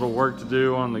have a little work to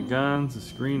do on the guns. The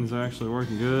screen's actually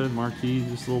working good. Marquee,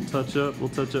 just a little touch-up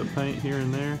paint here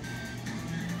and there.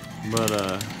 But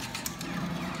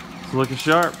it's looking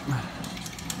sharp.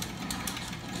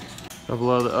 Couple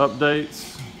other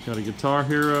updates. Got a Guitar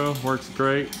Hero, works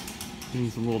great.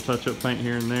 Needs some little touch-up paint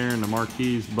here and there, and the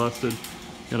marquee's busted.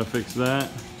 Gotta fix that.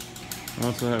 I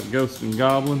also have Ghosts and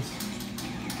Goblins.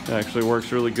 It actually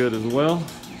works really good as well.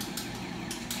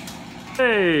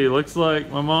 Hey, looks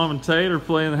like my mom and Tate are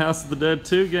playing the House of the Dead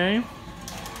 2 game.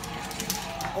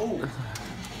 Oh.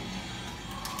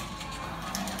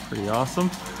 Pretty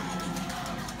awesome.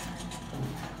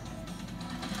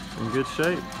 in good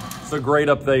shape. It's a great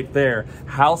update there.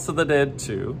 House of the Dead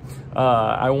 2.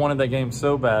 I wanted that game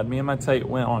so bad. Me and my Tate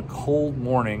went on a cold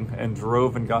morning and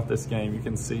drove and got this game. You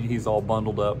can see he's all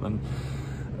bundled up. And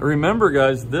remember,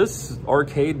 guys, this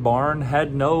arcade barn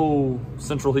had no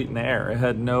central heat and air. It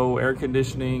had no air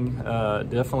conditioning.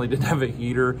 Definitely didn't have a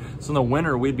heater. So in the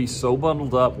winter, we'd be so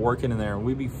bundled up working in there, and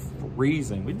we'd be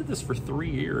freezing. We did this for 3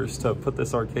 years to put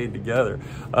this arcade together.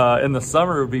 In the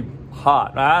summer, it would be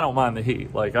hot. I don't mind the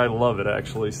heat. Like, I love it,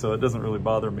 actually, so it doesn't really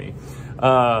bother me.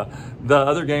 The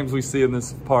other games we see in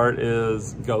this part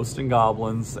is Ghosts and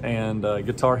Goblins and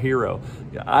Guitar Hero.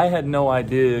 I had no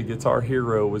idea Guitar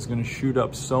Hero was going to shoot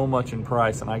up so much in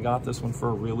price, and I got this one for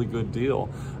a really good deal.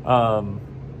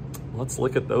 Let's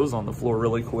look at those on the floor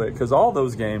really quick, because all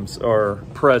those games are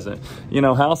present. You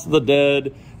know, House of the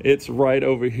Dead, it's right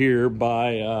over here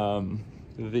by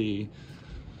the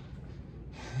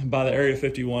Area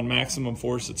 51 Maximum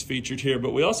Force. It's featured here,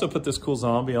 but we also put this cool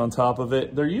zombie on top of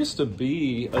it. There used to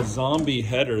be a zombie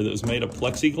header that was made of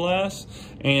plexiglass,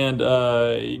 and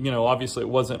you know, obviously it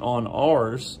wasn't on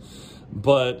ours,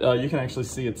 but you can actually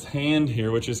see its hand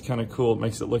here, which is kind of cool. It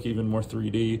makes it look even more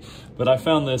 3D. But I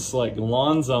found this like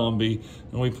lawn zombie,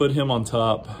 and we put him on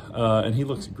top, and he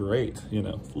looks great. You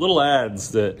know, little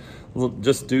ads that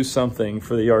just do something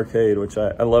for the arcade, which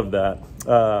I love that.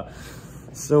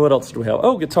 So what else do we have?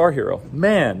 Oh, Guitar Hero.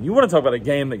 Man, you want to talk about a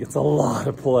game that gets a lot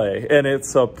of play, and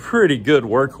it's a pretty good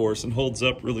workhorse and holds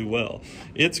up really well.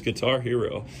 It's Guitar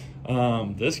Hero.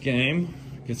 This game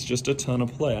gets just a ton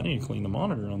of play. I need to clean the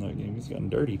monitor on that game. It's gotten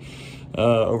dirty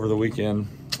over the weekend.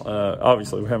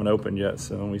 Obviously, we haven't opened yet,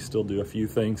 so we still do a few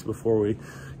things before we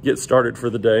get started for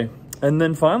the day. And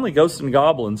then finally, Ghosts and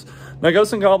Goblins. Now,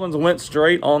 Ghosts and Goblins went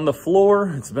straight on the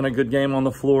floor. It's been a good game on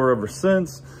the floor ever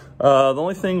since. The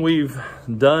only thing we've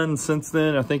done since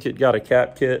then, I think it got a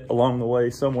cap kit along the way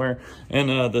somewhere. And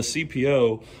the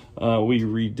CPO, we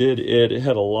redid it. It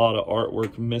had a lot of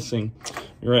artwork missing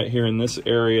right here in this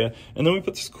area. And then we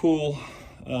put this cool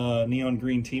neon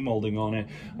green T-molding on it.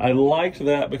 I liked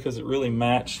that because it really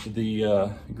matched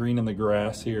the green in the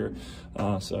grass here.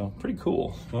 So pretty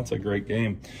cool. That's a great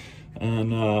game.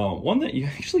 And one that you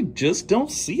actually just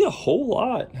don't see a whole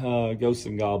lot, Ghosts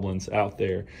and Goblins out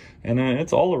there. And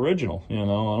it's all original, you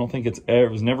know. I don't think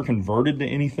it was never converted to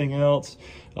anything else.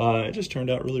 It just turned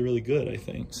out really, really good, I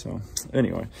think. So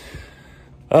anyway,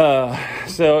 I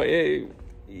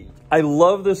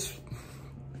love this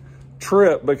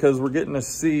trip because we're getting to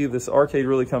see this arcade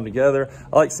really come together.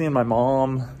 I like seeing my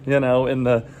mom, you know,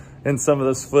 in some of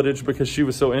this footage, because she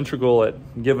was so integral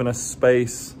at giving us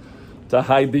space to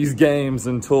hide these games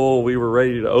until we were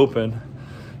ready to open.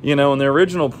 You know, and the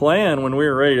original plan when we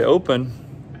were ready to open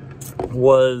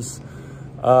was,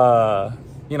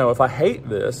 you know, if I hate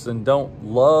this and don't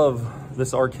love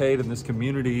this arcade and this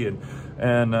community,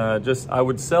 and just, I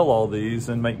would sell all these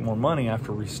and make more money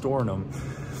after restoring them.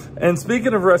 And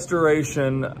speaking of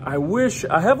restoration, I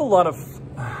have a lot of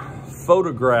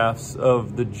photographs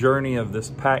of the journey of this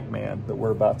Pac-Man that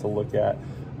we're about to look at.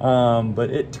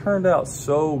 But it turned out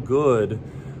so good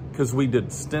because we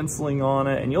did stenciling on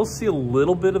it, and you'll see a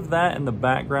little bit of that in the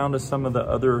background of some of the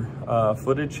other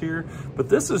footage here. But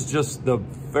this is just the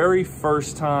very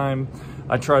first time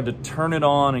I tried to turn it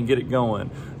on and get it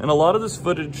going. And a lot of this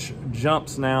footage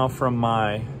jumps now from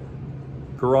my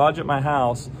garage at my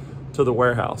house to the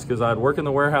warehouse, because I'd work in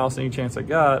the warehouse any chance I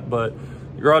got, but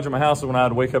the garage at my house is when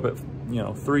I'd wake up at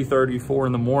 3:30, 4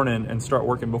 in the morning and start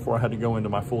working before I had to go into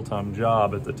my full-time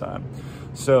job at the time.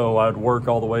 So I'd work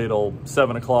all the way till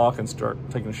 7 o'clock and start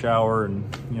taking a shower and,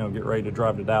 get ready to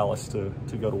drive to Dallas to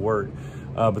go to work.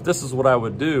 But this is what I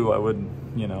would do. I would,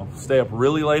 stay up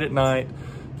really late at night,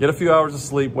 get a few hours of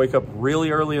sleep, wake up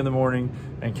really early in the morning,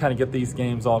 and kind of get these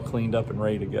games all cleaned up and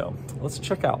ready to go. Let's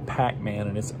check out Pac-Man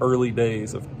in its early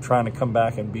days of trying to come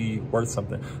back and be worth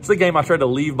something. It's the game I tried to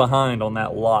leave behind on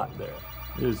that lot there.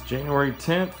 It is January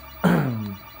 10th.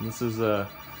 This is a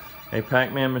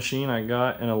Pac-Man machine I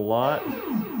got in a lot.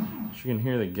 As you can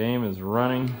hear, the game is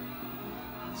running.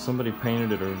 Somebody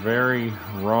painted it a very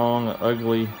wrong,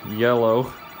 ugly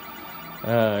yellow.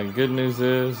 Good news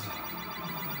is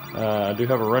I do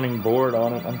have a running board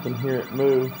on it. I can hear it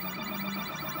move.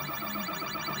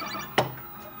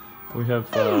 We have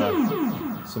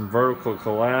some vertical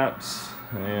collapse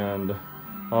and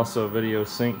also a video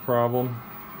sync problem.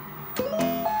 We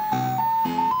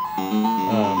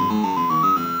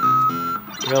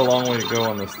got a long way to go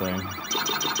on this thing.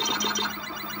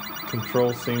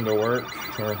 Controls seem to work,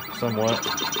 or somewhat,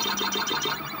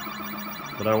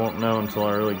 but I won't know until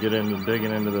I really get into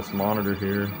digging into this monitor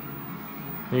here.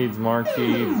 Needs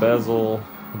marquee, bezel.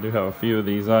 I do have a few of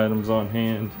these items on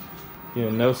hand. Yeah,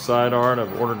 no side art.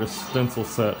 I've ordered a stencil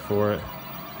set for it.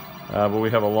 But we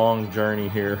have a long journey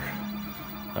here.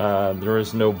 There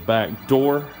is no back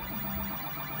door.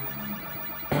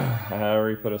 I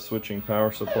already put a switching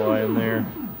power supply in there.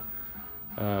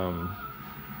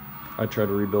 I tried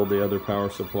to rebuild the other power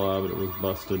supply, but it was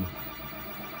busted.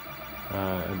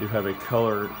 I do have a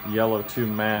color yellow to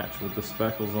match with the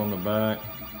speckles on the back.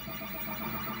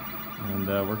 And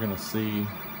we're gonna see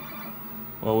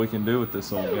what we can do with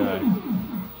this old guy.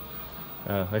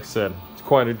 Like I said, it's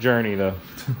quite a journey though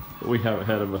that we have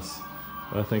ahead of us.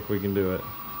 But I think we can do it.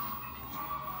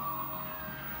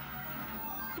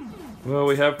 Well,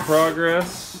 we have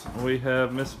progress. We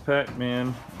have Miss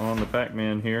Pac-Man on the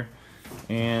Pac-Man here,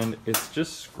 and it's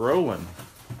just scrolling.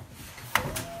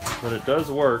 But it does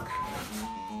work.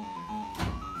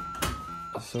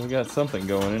 So we got something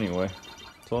going anyway.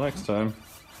 Till next time.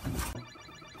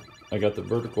 I got the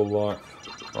vertical lock,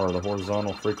 or the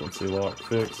horizontal frequency lock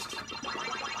fixed.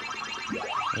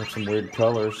 I have some weird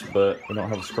colors, but we don't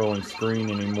have a scrolling screen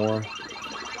anymore.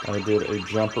 I did a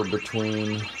jumper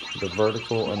between the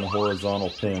vertical and the horizontal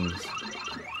pins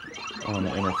on the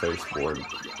interface board.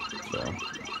 So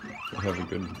we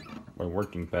have a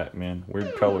working Pac-Man.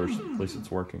 Weird colors, at least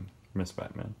it's working. Miss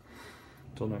Pac-Man.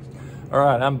 Until next time. All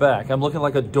right, I'm back. I'm looking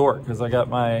like a dork because I got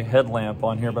my headlamp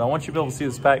on here, but I want you to be able to see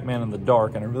this Pac-Man in the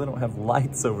dark, and I really don't have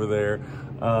lights over there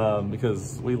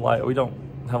because we don't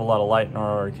have a lot of light in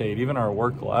our arcade, even our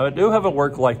work light. I do have a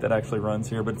work light that actually runs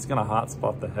here, but it's gonna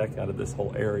hotspot the heck out of this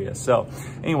whole area. So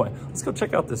anyway, let's go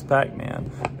check out this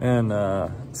Pac-Man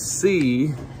and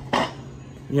see,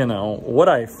 you know, what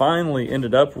I finally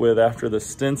ended up with after the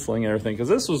stenciling and everything, because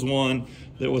this was one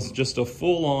that was just a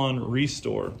full-on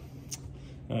restore.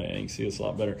 Oh, yeah, you can see this a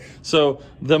lot better. So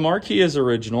the marquee is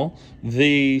original.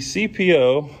 The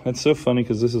CPO, that's so funny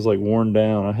because this is like worn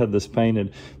down. I had this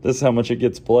painted. This is how much it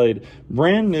gets played.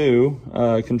 Brand new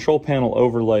control panel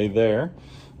overlay there.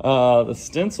 The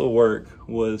stencil work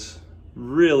was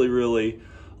really, really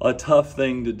a tough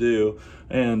thing to do.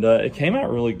 And it came out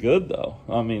really good though.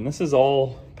 I mean, this is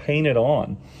all painted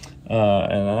on.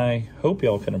 And I hope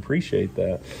y'all can appreciate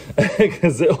that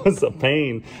because it was a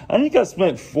pain. I think I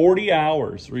spent 40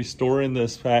 hours restoring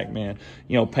this Pac-Man,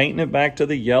 you know, painting it back to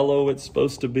the yellow it's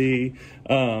supposed to be,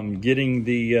 getting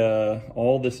the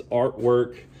all this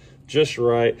artwork just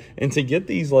right, and to get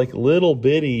these like little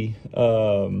bitty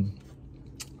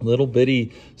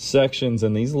sections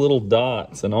and these little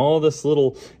dots and all this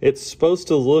little, it's supposed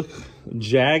to look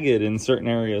jagged in certain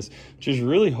areas, which is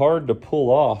really hard to pull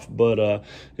off, but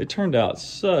it turned out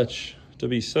to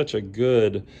be such a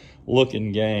good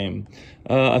looking game.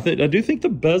 I do think the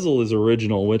bezel is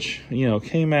original, which, you know,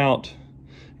 came out,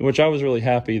 which I was really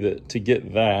happy to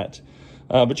get that.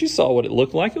 But you saw what it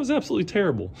looked like. It was absolutely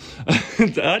terrible.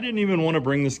 I didn't even want to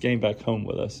bring this game back home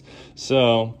with us.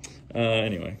 So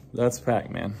anyway, that's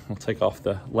Pac-Man. I'll take off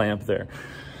the lamp there.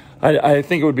 I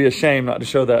think it would be a shame not to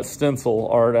show that stencil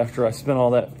art after I spent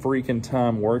all that freaking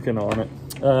time working on it.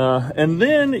 And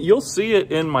then you'll see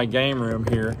it in my game room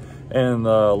here and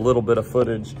a little bit of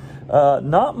footage.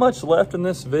 Not much left in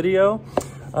this video.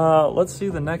 Let's see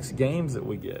the next games that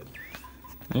we get.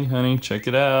 Hey honey, check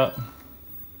it out.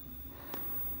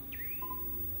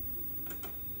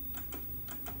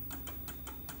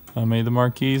 I made the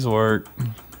marquees work.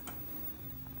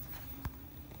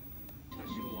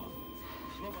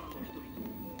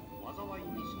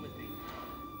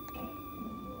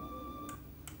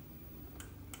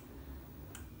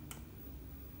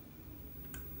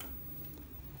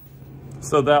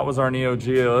 So that was our Neo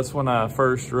Geo. That's when I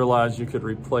first realized you could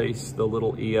replace the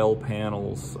little EL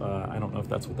panels. I don't know if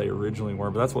that's what they originally were,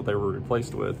 but that's what they were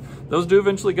replaced with. Those do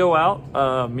eventually go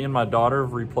out. Me and my daughter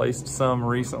have replaced some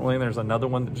recently, and there's another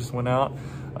one that just went out.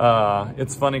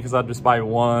 It's funny because I just buy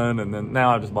one, and then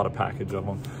now I just bought a package of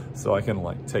them, so I can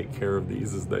like take care of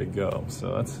these as they go.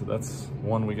 So that's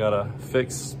one we gotta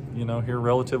fix, you know, here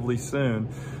relatively soon.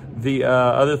 The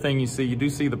other thing you do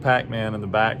see the Pac-Man in the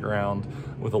background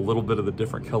with a little bit of the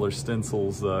different color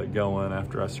stencils going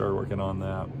after I started working on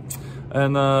that.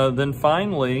 And then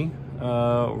finally,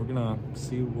 we're gonna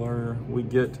see where we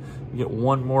get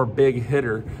one more big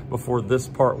hitter before this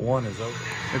part one is over.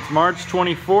 It's March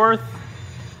 24th,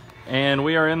 and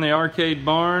we are in the arcade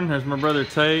barn. There's my brother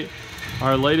Tate.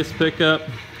 Our latest pickup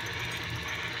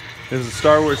is a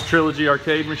Star Wars Trilogy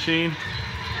arcade machine.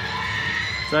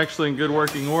 It's actually in good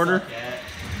working order.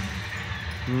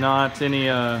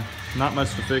 Not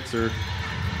much to fix or a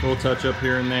little touch up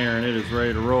here and there, and it is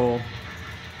ready to roll.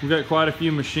 We've got quite a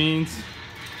few machines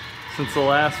since the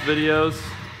last videos.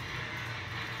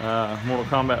 Mortal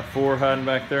Kombat 4 hiding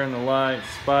back there in the lights,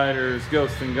 Spiders,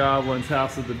 Ghosts and Goblins,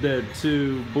 House of the Dead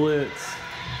 2, Blitz,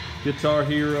 Guitar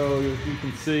Hero, as you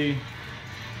can see,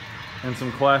 and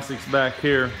some classics back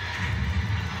here.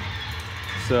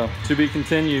 So, to be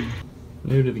continued.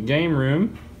 New to the game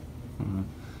room.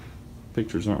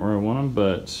 Pictures aren't where I want them,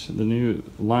 but the new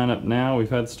lineup now, we've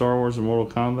had Star Wars and Mortal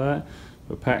Kombat,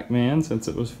 but Pac-Man, since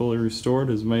it was fully restored,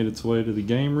 has made its way to the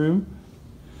game room.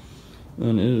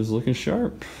 And it is looking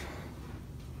sharp.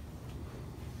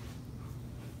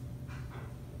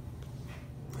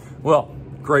 Well,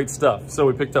 great stuff. So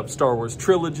we picked up Star Wars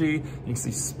Trilogy. You can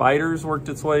see Spiders worked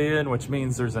its way in, which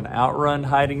means there's an Outrun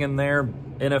hiding in there.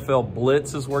 NFL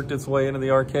Blitz has worked its way into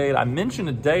the arcade. I mentioned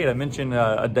a date. I mentioned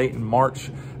a date in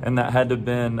March, and that had to have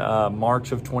been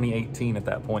March of 2018 at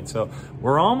that point. So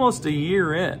we're almost a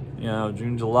year in, you know,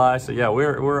 June, July. So yeah,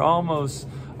 we're almost,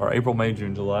 or April, May,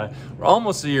 June, July. We're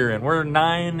almost a year in. We're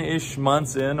 9-ish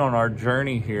months in on our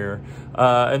journey here.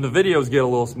 And the videos get a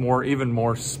little more, even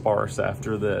more sparse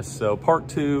after this. So part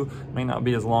 2 may not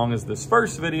be as long as this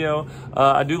first video.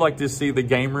 I do like to see the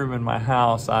game room in my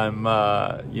house. I've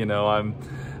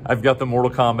got the Mortal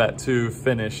Kombat 2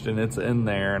 finished and it's in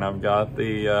there, and I've got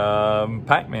the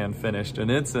Pac-Man finished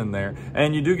and it's in there.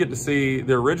 And you do get to see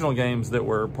the original games that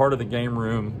were part of the game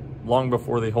room long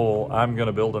before the whole I'm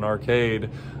gonna build an arcade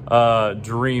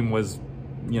dream was,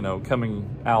 you know,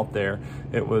 coming out there.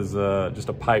 It was just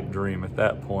a pipe dream at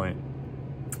that point.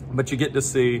 But you get to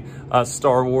see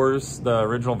Star Wars, the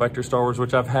original Vector Star Wars,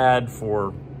 which I've had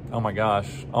for, oh my gosh,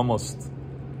 almost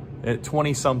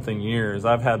 20-something years.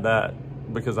 I've had that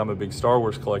because I'm a big Star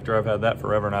Wars collector. I've had that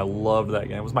forever, and I loved that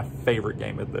game. It was my favorite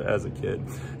game as a kid.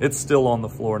 It's still on the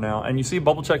floor now. And you see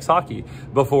Bubble Chex Hockey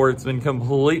before it's been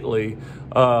completely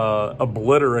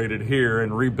obliterated here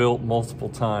and rebuilt multiple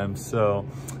times. So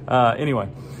anyway,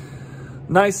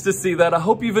 nice to see that. I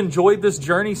hope you've enjoyed this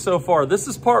journey so far. This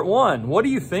is part 1. What do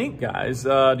you think, guys?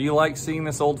 Do you like seeing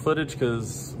this old footage?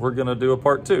 Because we're going to do a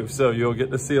part 2, so you'll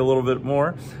get to see a little bit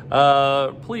more.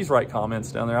 Please write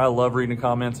comments down there. I love reading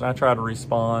comments, and I try to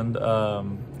respond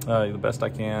the best I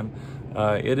can.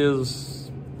 It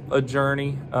is a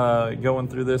journey going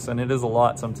through this, and it is a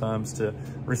lot sometimes to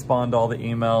respond to all the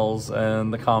emails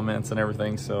and the comments and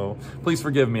everything. So please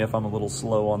forgive me if I'm a little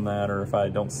slow on that, or if I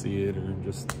don't see it, or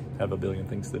just have a billion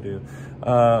things to do.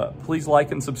 Please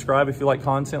like and subscribe if you like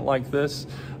content like this,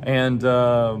 and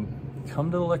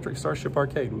come to the Electric Starship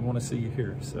Arcade. We want to see you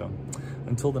here. So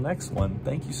until the next one,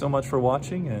 thank you so much for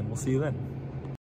watching, and we'll see you then.